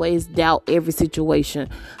always doubt every situation?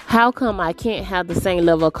 How come I can't have the same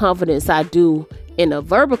level of confidence I do in a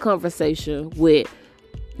verbal conversation with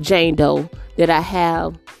Jane Doe that I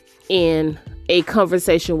have in a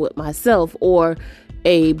conversation with myself or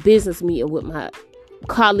a business meeting with my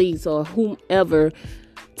colleagues or whomever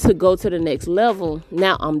to go to the next level?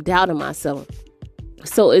 Now I'm doubting myself.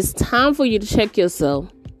 So it's time for you to check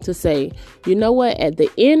yourself to say, you know what, at the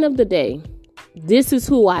end of the day, this is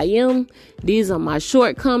who I am. These are my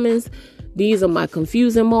shortcomings. These are my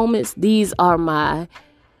confusing moments. These are my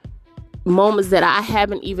moments that I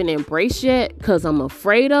haven't even embraced yet because I'm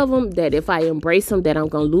afraid of them, that if I embrace them, that I'm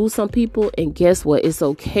going to lose some people. And guess what? It's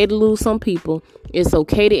okay to lose some people. It's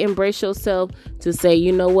okay to embrace yourself, to say,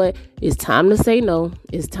 you know what? It's time to say no.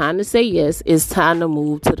 It's time to say yes. It's time to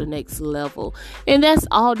move to the next level. And that's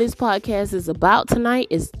all this podcast is about tonight,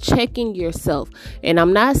 is checking yourself. And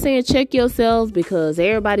I'm not saying check yourself because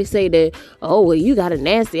everybody say that, oh, well, you got a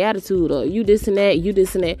nasty attitude or you this and that, you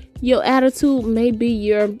this and that. Your attitude may be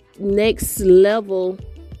your next level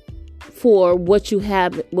for what you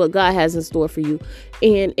have, what God has in store for you.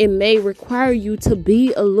 And it may require you to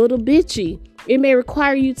be a little bitchy. It may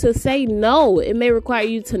require you to say no. It may require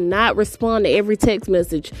you to not respond to every text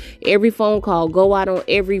message, every phone call, go out on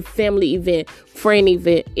every family event, friend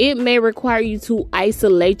event. It may require you to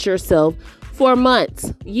isolate yourself for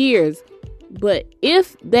months, years. But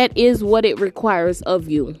if that is what it requires of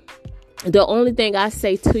you, the only thing I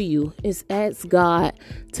say to you is ask God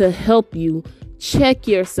to help you check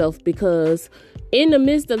yourself, because in the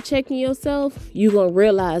midst of checking yourself, you're going to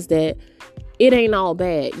realize that it ain't all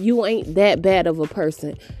bad. You ain't that bad of a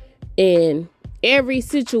person. And every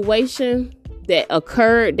situation that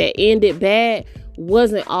occurred that ended bad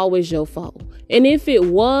wasn't always your fault. And if it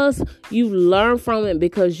was, you learn from it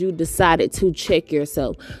because you decided to check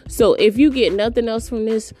yourself. So if you get nothing else from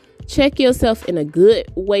this, check yourself in a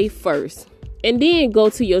good way first. And then go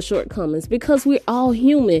to your shortcomings, because we're all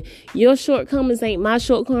human. Your shortcomings ain't my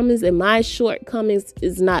shortcomings, and my shortcomings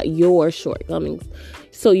is not your shortcomings.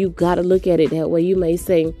 So you got to look at it that way. You may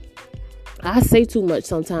say, I say too much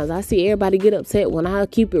sometimes. I see everybody get upset when I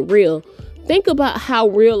keep it real. Think about how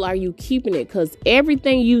real are you keeping it, because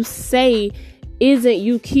everything you say isn't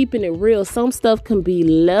you keeping it real. Some stuff can be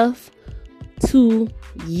left to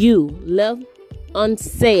you, left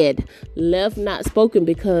unsaid, left not spoken,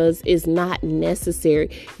 because it's not necessary.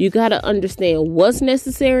 You got to understand what's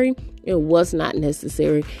necessary and what's not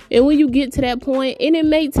necessary. And when you get to that point, and it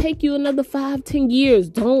may take you another 5-10 years,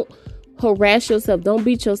 don't harass yourself. Don't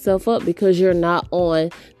beat yourself up because you're not on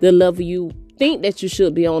the level you think that you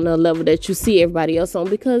should be on, the level that you see everybody else on,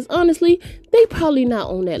 because honestly, they probably not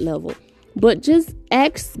on that level. But just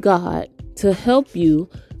ask God to help you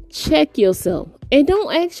check yourself. And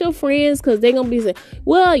don't ask your friends, because they're going to be saying,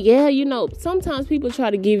 well, yeah, you know, sometimes people try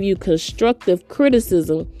to give you constructive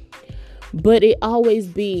criticism, but it always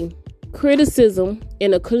be criticism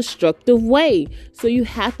in a constructive way. So you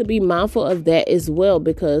have to be mindful of that as well,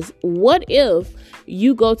 because what if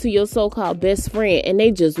you go to your so-called best friend and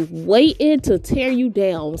they just waiting to tear you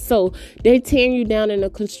down? So they tearing you down in a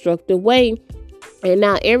constructive way. And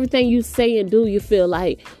now everything you say and do, you feel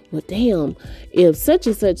like, well, damn, if such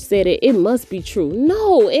and such said it, it must be true.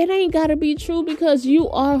 No, it ain't got to be true, because you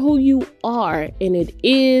are who you are. And it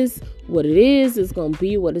is what it is. It's going to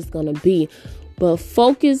be what it's going to be. But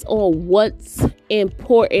focus on what's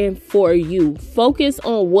important for you. Focus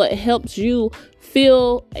on what helps you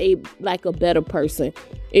feel like a better person.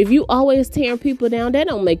 If you always tearing people down, that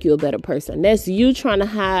don't make you a better person. That's you trying to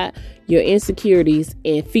hide your insecurities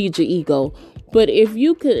and feed your ego. But if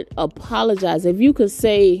you could apologize, if you could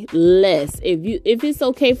say less, if it's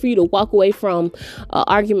okay for you to walk away from an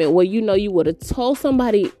argument where you know you would have told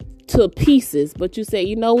somebody to pieces, but you say,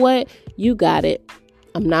 you know what, you got it.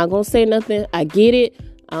 I'm not going to say nothing. I get it.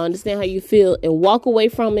 I understand how you feel, and walk away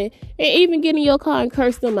from it, and even get in your car and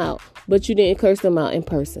curse them out. But you didn't curse them out in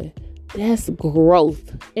person. That's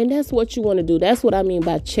growth. And that's what you want to do. That's what I mean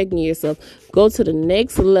by checking yourself. Go to the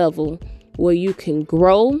next level where you can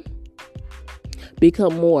grow,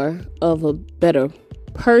 become more of a better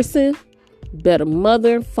person, better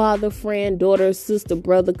mother, father, friend, daughter, sister,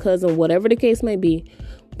 brother, cousin, whatever the case may be.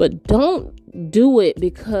 But don't do it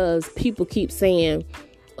because people keep saying,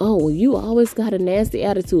 oh, well, you always got a nasty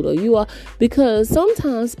attitude, or you are, because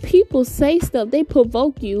sometimes people say stuff, they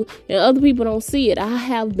provoke you, and other people don't see it. I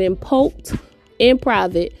have been poked in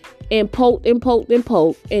private and poked and poked and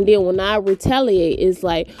poked. And then when I retaliate, it's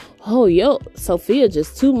like, oh, yo, Sophia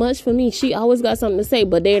just too much for me. She always got something to say,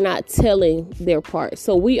 but they're not telling their part.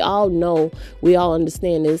 So we all know, we all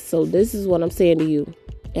understand this. So this is what I'm saying to you.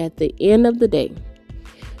 At the end of the day,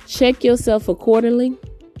 check yourself accordingly.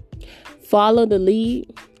 Follow the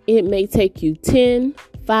lead. It may take you 10,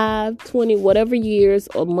 5, 20, whatever years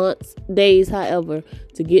or months, days, however,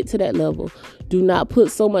 to get to that level. Do not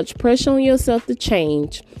put so much pressure on yourself to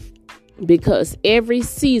change, because every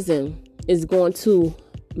season is going to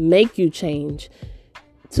make you change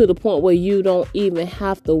to the point where you don't even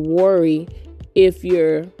have to worry if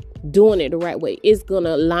you're doing it the right way. It's going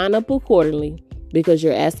to line up accordingly, because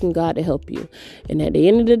you're asking God to help you. And at the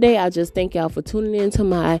end of the day, I just thank y'all for tuning into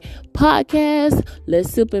my podcast.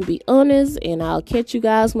 Let's sip and be honest. And I'll catch you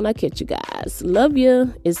guys when I catch you guys. Love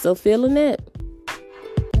you. It's Sophia Lynette.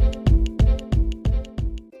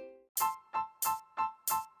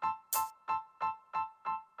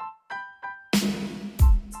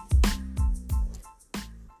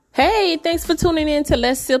 Hey, thanks for tuning in to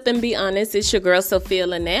Let's Sip and Be Honest. It's your girl, Sophia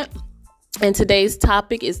Lynette. And today's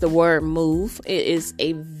topic is the word move. It is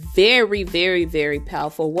a very, very, very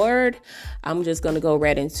powerful word. I'm just going to go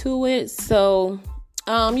right into it. So,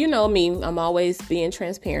 you know me, I'm always being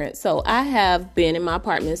transparent. So I have been in my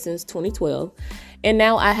apartment since 2012, and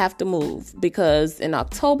now I have to move because in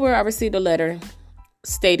October, I received a letter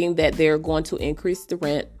stating that they're going to increase the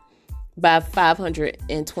rent by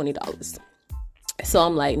 $520. So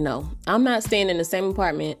I'm like, no, I'm not staying in the same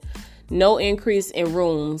apartment. No increase in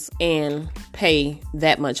rooms and pay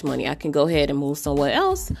that much money. I can go ahead and move somewhere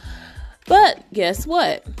else. But guess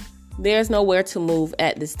what? There's nowhere to move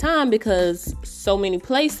at this time because so many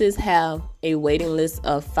places have a waiting list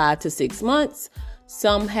of 5 to 6 months.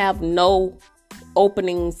 Some have no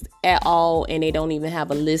openings at all, and they don't even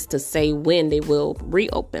have a list to say when they will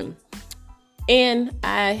reopen. And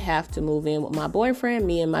I have to move in with my boyfriend,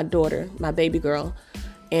 me and my daughter, my baby girl,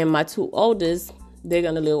 and my 2 oldest. They're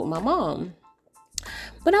going to live with my mom.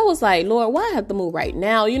 But I was like, Lord, why I have to move right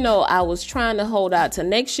now? You know, I was trying to hold out to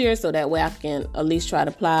next year so that way I can at least try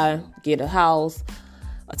to apply, get a house,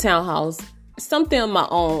 a townhouse, something on my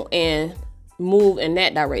own, and move in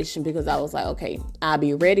that direction, because I was like, okay, I'll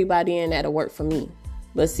be ready by then. That'll work for me.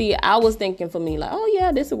 But see, I was thinking for me like, oh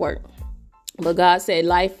yeah, this will work. But God said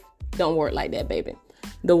life don't work like that, baby.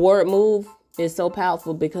 The word move is so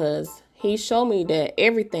powerful because he showed me that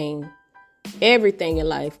everything in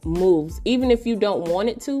life moves. Even if you don't want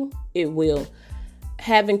it to, it will.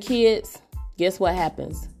 Having kids, guess what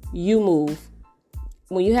happens? You move.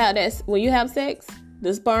 When you have sex,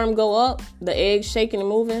 the sperm go up, the eggs shaking and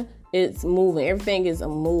moving, it's moving. Everything is a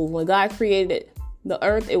move. When God created the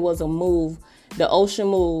earth, it was a move. The ocean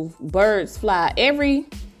moved, birds fly. Every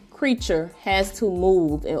creature has to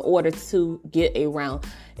move in order to get around.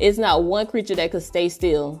 It's not one creature that could stay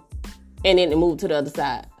still and then move to the other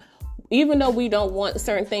side. Even though we don't want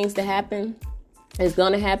certain things to happen, it's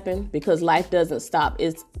going to happen because life doesn't stop.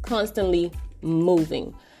 It's constantly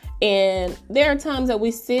moving. And there are times that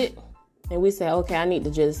we sit and we say, okay, I need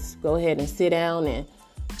to just go ahead and sit down and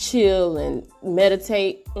chill and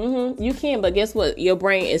meditate. You can, but guess what? Your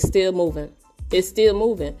brain is still moving. It's still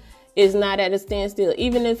moving. It's not at a standstill.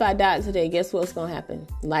 Even if I died today, guess what's going to happen?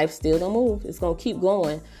 Life still don't move. It's going to keep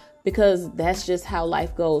going because that's just how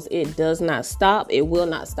life goes. It does not stop. It will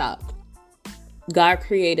not stop. God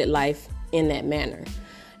created life in that manner.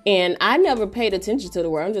 And I never paid attention to the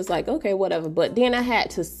word. I'm just like, okay, whatever. But then I had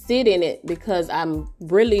to sit in it because I'm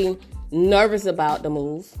really nervous about the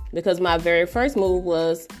move. Because my very first move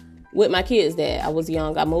was with my kids' dad. I was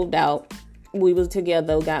young. I moved out. We was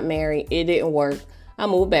together, got married. It didn't work. I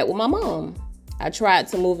moved back with my mom. I tried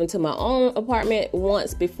to move into my own apartment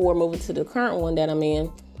once before moving to the current one that I'm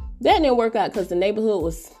in. That didn't work out because the neighborhood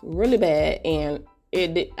was really bad and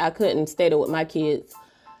I couldn't stay there with my kids.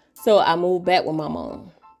 So I moved back with my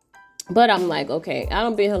mom. But I'm like, okay, I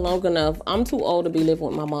don't been here long enough. I'm too old to be living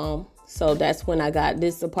with my mom. So that's when I got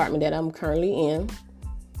this apartment that I'm currently in.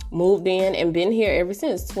 Moved in and been here ever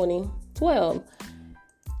since 2012.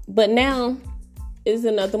 But now is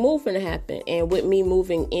another move going to happen. And with me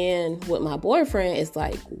moving in with my boyfriend, it's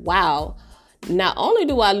like, wow, not only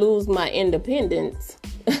do I lose my independence,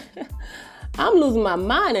 I'm losing my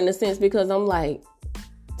mind in a sense because I'm like,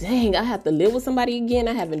 dang, I have to live with somebody again.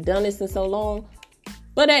 I haven't done this in so long.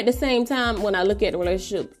 But at the same time, when I look at the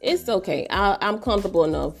relationship, it's okay. I'm comfortable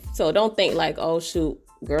enough. So don't think like, oh, shoot,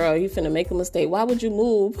 girl, you finna make a mistake. Why would you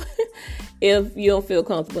move if you don't feel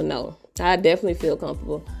comfortable? No, I definitely feel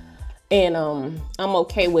comfortable. And I'm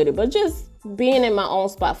okay with it. But just being in my own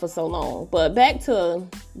spot for so long. But back to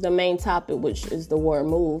the main topic, which is the word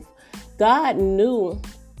move. God knew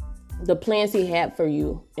the plans he had for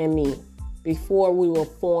you and me before we were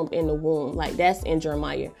formed in the womb. Like that's in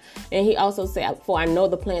Jeremiah. And he also said, for I know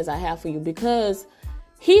the plans I have for you, because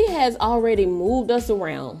he has already moved us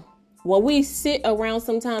around. When we sit around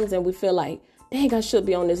sometimes and we feel like, dang, I should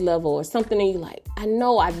be on this level or something, and you like, I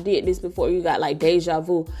know I did this before, you got like deja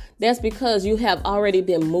vu. That's because you have already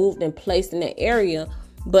been moved and placed in that area.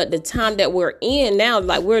 But the time that we're in now,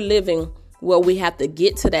 like we're living where we have to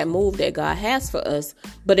get to that move that God has for us.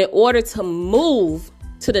 But in order to move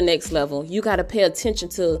to the next level, you got to pay attention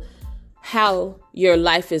to how your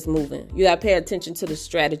life is moving. You got to pay attention to the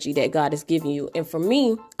strategy that God is giving you. And for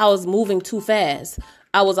me, I was moving too fast.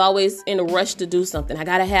 I was always in a rush to do something. I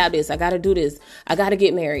got to have this. I got to do this. I got to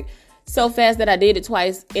get married. So fast that I did it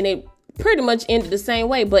twice, and it pretty much ended the same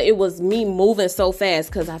way. But it was me moving so fast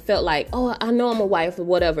because I felt like, oh, I know I'm a wife or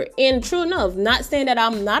whatever. And true enough, not saying that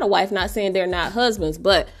I'm not a wife, not saying they're not husbands,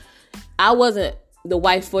 but I wasn't the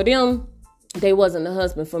wife for them. They wasn't the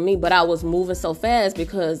husband for me, but I was moving so fast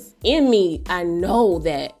because in me, I know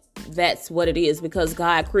that that's what it is because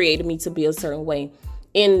God created me to be a certain way.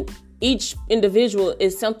 And each individual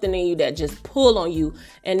is something in you that just pull on you.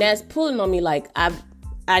 And that's pulling on me like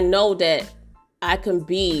I know that I can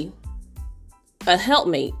be a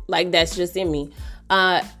helpmate. Like that's just in me.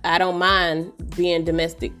 I don't mind being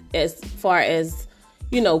domestic as far as,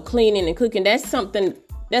 cleaning and cooking. That's something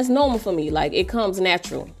that's normal for me. Like it comes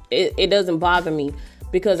natural. It doesn't bother me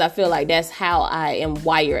because I feel like that's how I am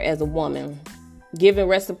wired as a woman. Giving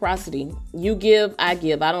reciprocity. You give, I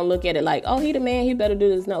give. I don't look at it like, oh, he the man, he better do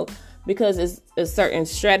this. No, because it's a certain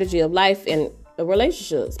strategy of life and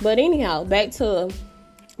relationships. But anyhow, back to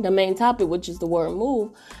the main topic, which is the word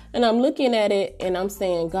move. And I'm looking at it and I'm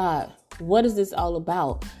saying, God, what is this all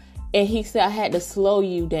about? And he said, I had to slow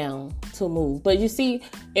you down to move. But you see,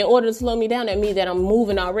 in order to slow me down, that means that I'm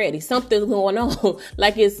moving already. Something's going on.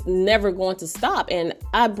 Like it's never going to stop. And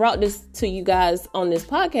I brought this to you guys on this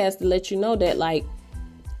podcast to let you know that like,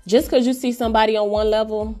 just because you see somebody on one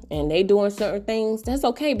level and they doing certain things, that's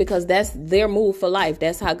okay because that's their move for life.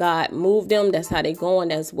 That's how God moved them. That's how they going.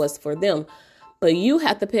 That's what's for them. But you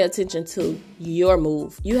have to pay attention to your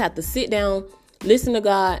move. You have to sit down, listen to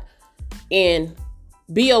God, and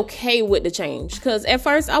be okay with the change. Because at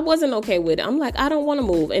first I wasn't okay with it. I'm like, I don't want to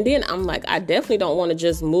move. And then I'm like, I definitely don't want to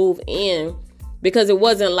just move in because it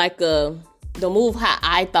wasn't like the move how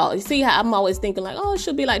I thought. You see how I'm always thinking like, oh, it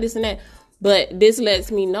should be like this and that. But this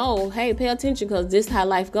lets me know, hey, pay attention because this is how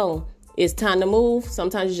life go. It's time to move.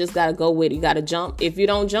 Sometimes you just got to go with it. You got to jump. If you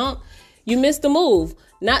don't jump, you miss the move.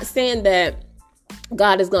 Not saying that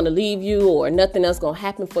God is going to leave you or nothing else going to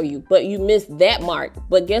happen for you, but you missed that mark.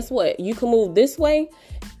 But guess what? You can move this way.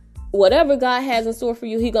 Whatever God has in store for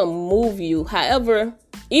you, he going to move you. However,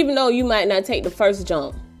 even though you might not take the first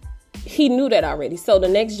jump, he knew that already. So the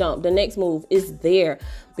next jump, the next move is there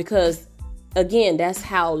because, again, that's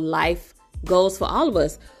how life goes for all of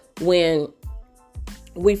us. When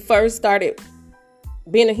we first started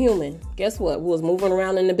being a human, guess what? We was moving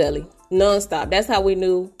around in the belly nonstop. That's how we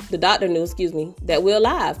knew, the doctor knew, that we're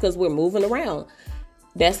alive because we're moving around.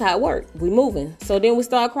 That's how it worked. We moving. So then we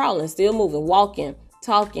start crawling, still moving, walking,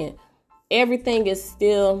 talking. Everything is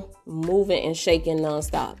still moving and shaking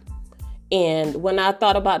nonstop. And when I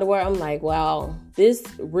thought about the word, I'm like, wow, this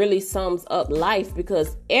really sums up life,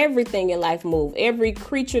 because everything in life moves. Every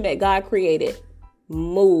creature that God created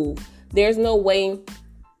move. There's no way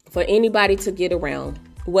for anybody to get around,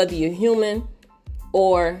 whether you're human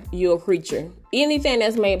or you're a creature. Anything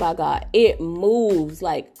that's made by God, it moves.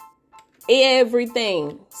 Like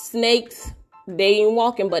everything. Snakes, they ain't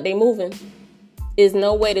walking, but they moving. There's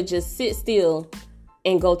no way to just sit still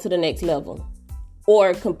and go to the next level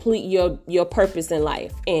or complete your purpose in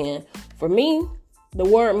life. And for me, the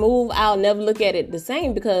word move, I'll never look at it the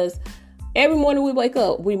same, because every morning we wake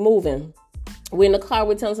up, we moving. We in the car,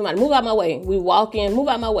 we're telling somebody, move out my way. We walking, move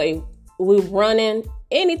out my way. We running,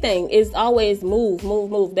 anything. It's always move,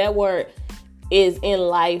 move, move. That word is in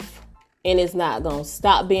life, and it's not going to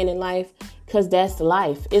stop being in life, because that's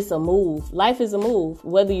life. It's a move. Life is a move.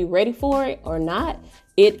 Whether you're ready for it or not,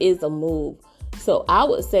 it is a move. So I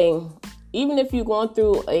would say, even if you're going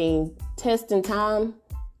through a testing time,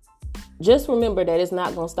 just remember that it's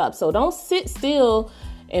not going to stop. So don't sit still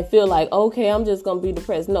and feel like, okay, I'm just going to be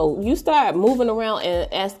depressed. No, you start moving around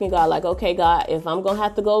and asking God, like, okay, God, if I'm going to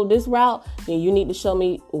have to go this route, then you need to show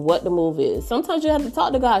me what the move is. Sometimes you have to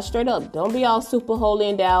talk to God straight up. Don't be all super holy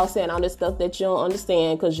and down saying all this stuff that you don't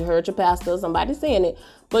understand because you heard your pastor or somebody saying it.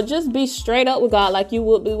 But just be straight up with God like you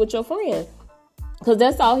would be with your friend, because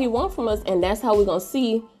that's all he wants from us. And that's how we're going to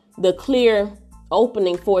see the clear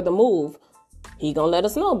opening for the move. He going to let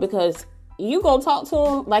us know, because you going to talk to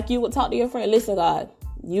him like you would talk to your friend. Listen, God,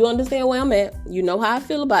 you understand where I'm at. You know how I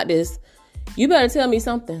feel about this. You better tell me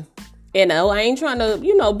something. And no, I ain't trying to,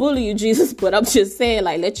 bully you, Jesus, but I'm just saying,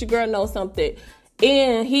 like, let your girl know something.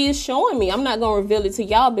 And he is showing me. I'm not going to reveal it to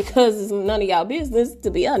y'all because it's none of y'all business,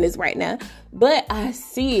 to be honest, right now. But I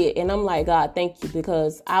see it, and I'm like, God, thank you,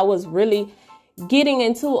 because I was really getting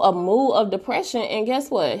into a mood of depression. And guess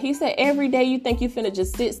what? He said, every day you think you finna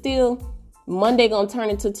just sit still, Monday gonna turn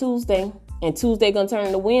into Tuesday, and Tuesday gonna turn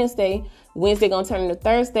into Wednesday, Wednesday gonna turn into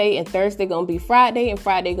Thursday, and Thursday gonna be Friday, and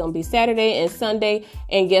Friday gonna be Saturday and Sunday.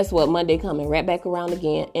 And guess what? Monday coming right back around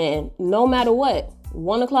again. And no matter what,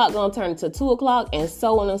 1 o'clock gonna turn to 2 o'clock, and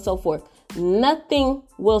so on and so forth. Nothing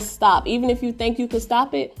will stop. Even if you think you could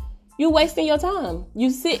stop it, you're wasting your time. You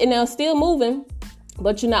sitting there still moving,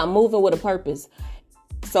 but you're not moving with a purpose.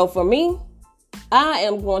 So for me, I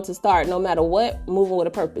am going to start, no matter what, moving with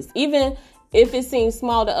a purpose. Even if it seems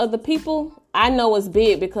small to other people, I know it's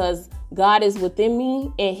big, because God is within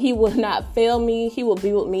me, and he will not fail me. He will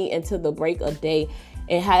be with me until the break of day.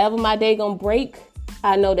 And however my day gonna break,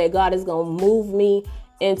 I know that God is gonna move me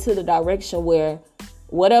into the direction where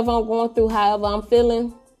whatever I'm going through, however I'm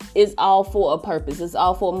feeling, it's all for a purpose. It's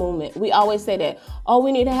all for a movement. We always say that, oh,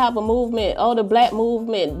 we need to have a movement. Oh, the black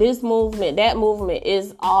movement, this movement, that movement.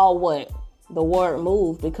 Is all what? The word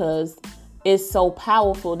move, because it's so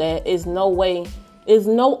powerful that is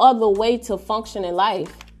no other way to function in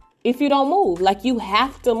life if you don't move. Like, you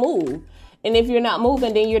have to move. And if you're not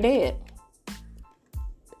moving, then you're dead.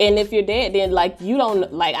 And if you're dead, then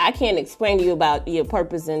I can't explain to you about your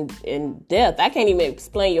purpose in death. I can't even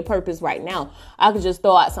explain your purpose right now. I could just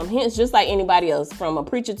throw out some hints, just like anybody else, from a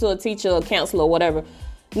preacher to a teacher, a counselor, whatever.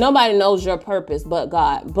 Nobody knows your purpose but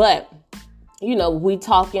God. But, we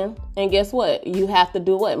talking, and guess what? You have to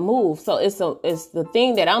do what? Move. So it's the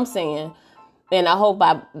thing that I'm saying, and I hope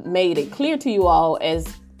I made it clear to you all as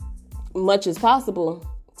much as possible,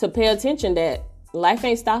 to pay attention that life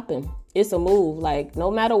ain't stopping. It's a move. Like,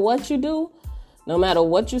 no matter what you do, no matter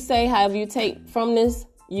what you say, however you take from this,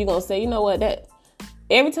 you're going to say, you know what, that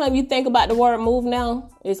every time you think about the word move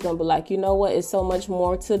now, it's going to be like, you know what, it's so much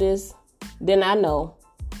more to this than I know,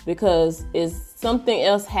 because it's something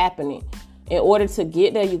else happening. In order to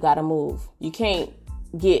get there, you got to move. You can't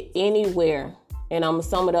get anywhere. And I'm going to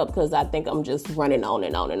sum it up, because I think I'm just running on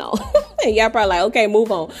and on and on. And y'all probably like, okay,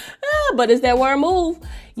 move on. But it's that word move.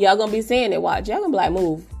 Y'all going to be saying it. Watch. Y'all going to be like,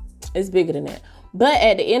 move. It's bigger than that. But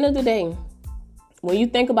at the end of the day, when you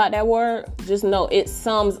think about that word, just know it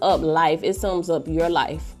sums up life. It sums up your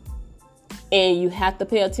life. And you have to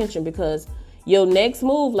pay attention, because your next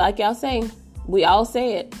move, like y'all say, we all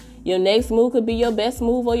say it, your next move could be your best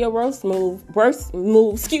move or your worst move.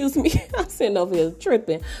 Excuse me. I'm sitting over here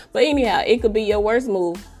tripping. But anyhow, it could be your worst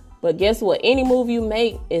move. But guess what? Any move you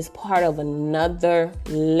make is part of another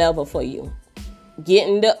level for you.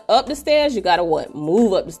 Getting up the stairs, you got to what?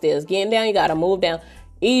 Move up the stairs. Getting down, you got to move down.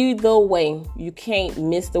 Either way, you can't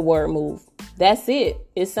miss the word move. That's it.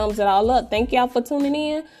 It sums it all up. Thank y'all for tuning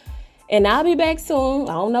in. And I'll be back soon.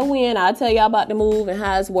 I don't know when. I'll tell y'all about the move and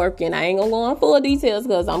how it's working. I ain't gonna go in full details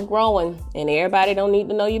because I'm growing. And everybody don't need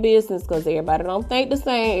to know your business because everybody don't think the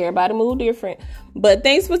same. Everybody move different. But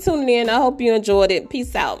thanks for tuning in. I hope you enjoyed it.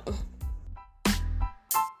 Peace out.